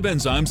digestive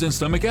enzymes and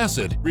stomach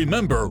acid.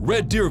 Remember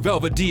Red Deer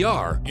Velvet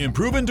DR.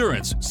 Improve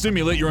endurance,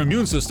 stimulate your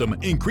immune system,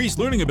 increase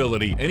learning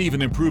ability, and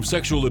even improve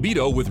sexual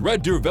libido with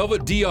Red Deer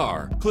Velvet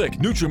DR. Click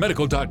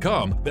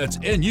NutriMedical.com, that's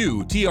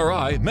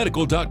N-U-T-R-I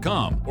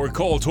medical.com, or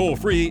call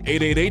toll-free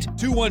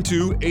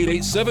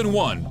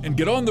 888-212-8871 and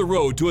get on the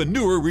road to a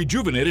newer,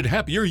 rejuvenated,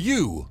 happier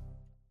you.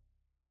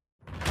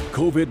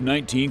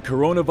 COVID-19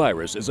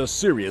 coronavirus is a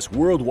serious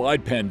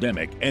worldwide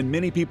pandemic, and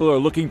many people are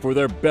looking for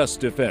their best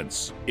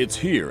defense. It's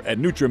here at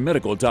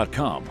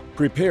NutriMedical.com.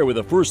 Prepare with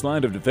a first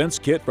line of defense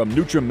kit from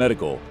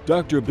NutriMedical.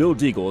 Dr. Bill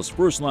Deagle's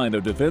first line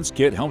of defense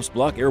kit helps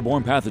block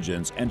airborne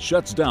pathogens and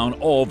shuts down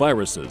all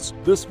viruses.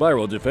 This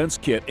viral defense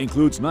kit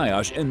includes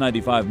NIOSH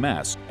N95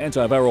 mask,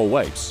 antiviral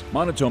wipes,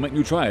 monatomic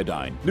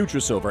nutriodine,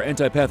 Nutrisilver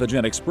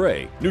antipathogenic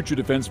spray,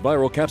 NutriDefense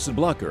viral capsid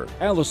blocker,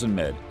 Allison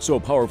Med, so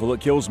powerful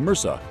it kills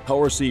MRSA,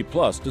 Power C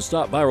Plus to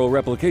stop viral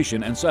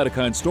replication and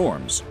cytokine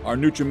storms. Our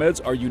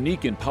NutriMeds are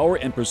unique in power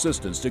and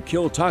persistence to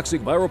kill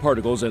toxic viral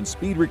particles and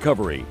speed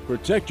recovery.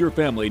 Protect your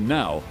family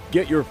now.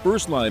 Get your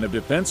first line of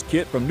defense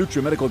kit from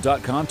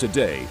NutriMedical.com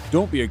today.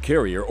 Don't be a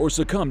carrier or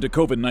succumb to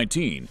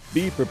COVID-19.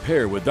 Be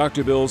prepared with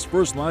Dr. Bill's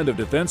first line of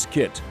defense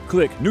kit.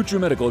 Click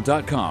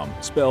NutriMedical.com,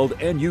 spelled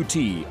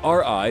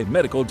N-U-T-R-I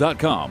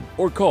medical.com,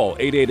 or call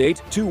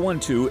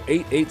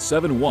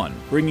 888-212-8871,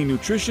 bringing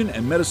nutrition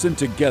and medicine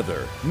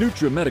together.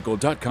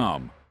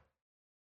 NutriMedical.com.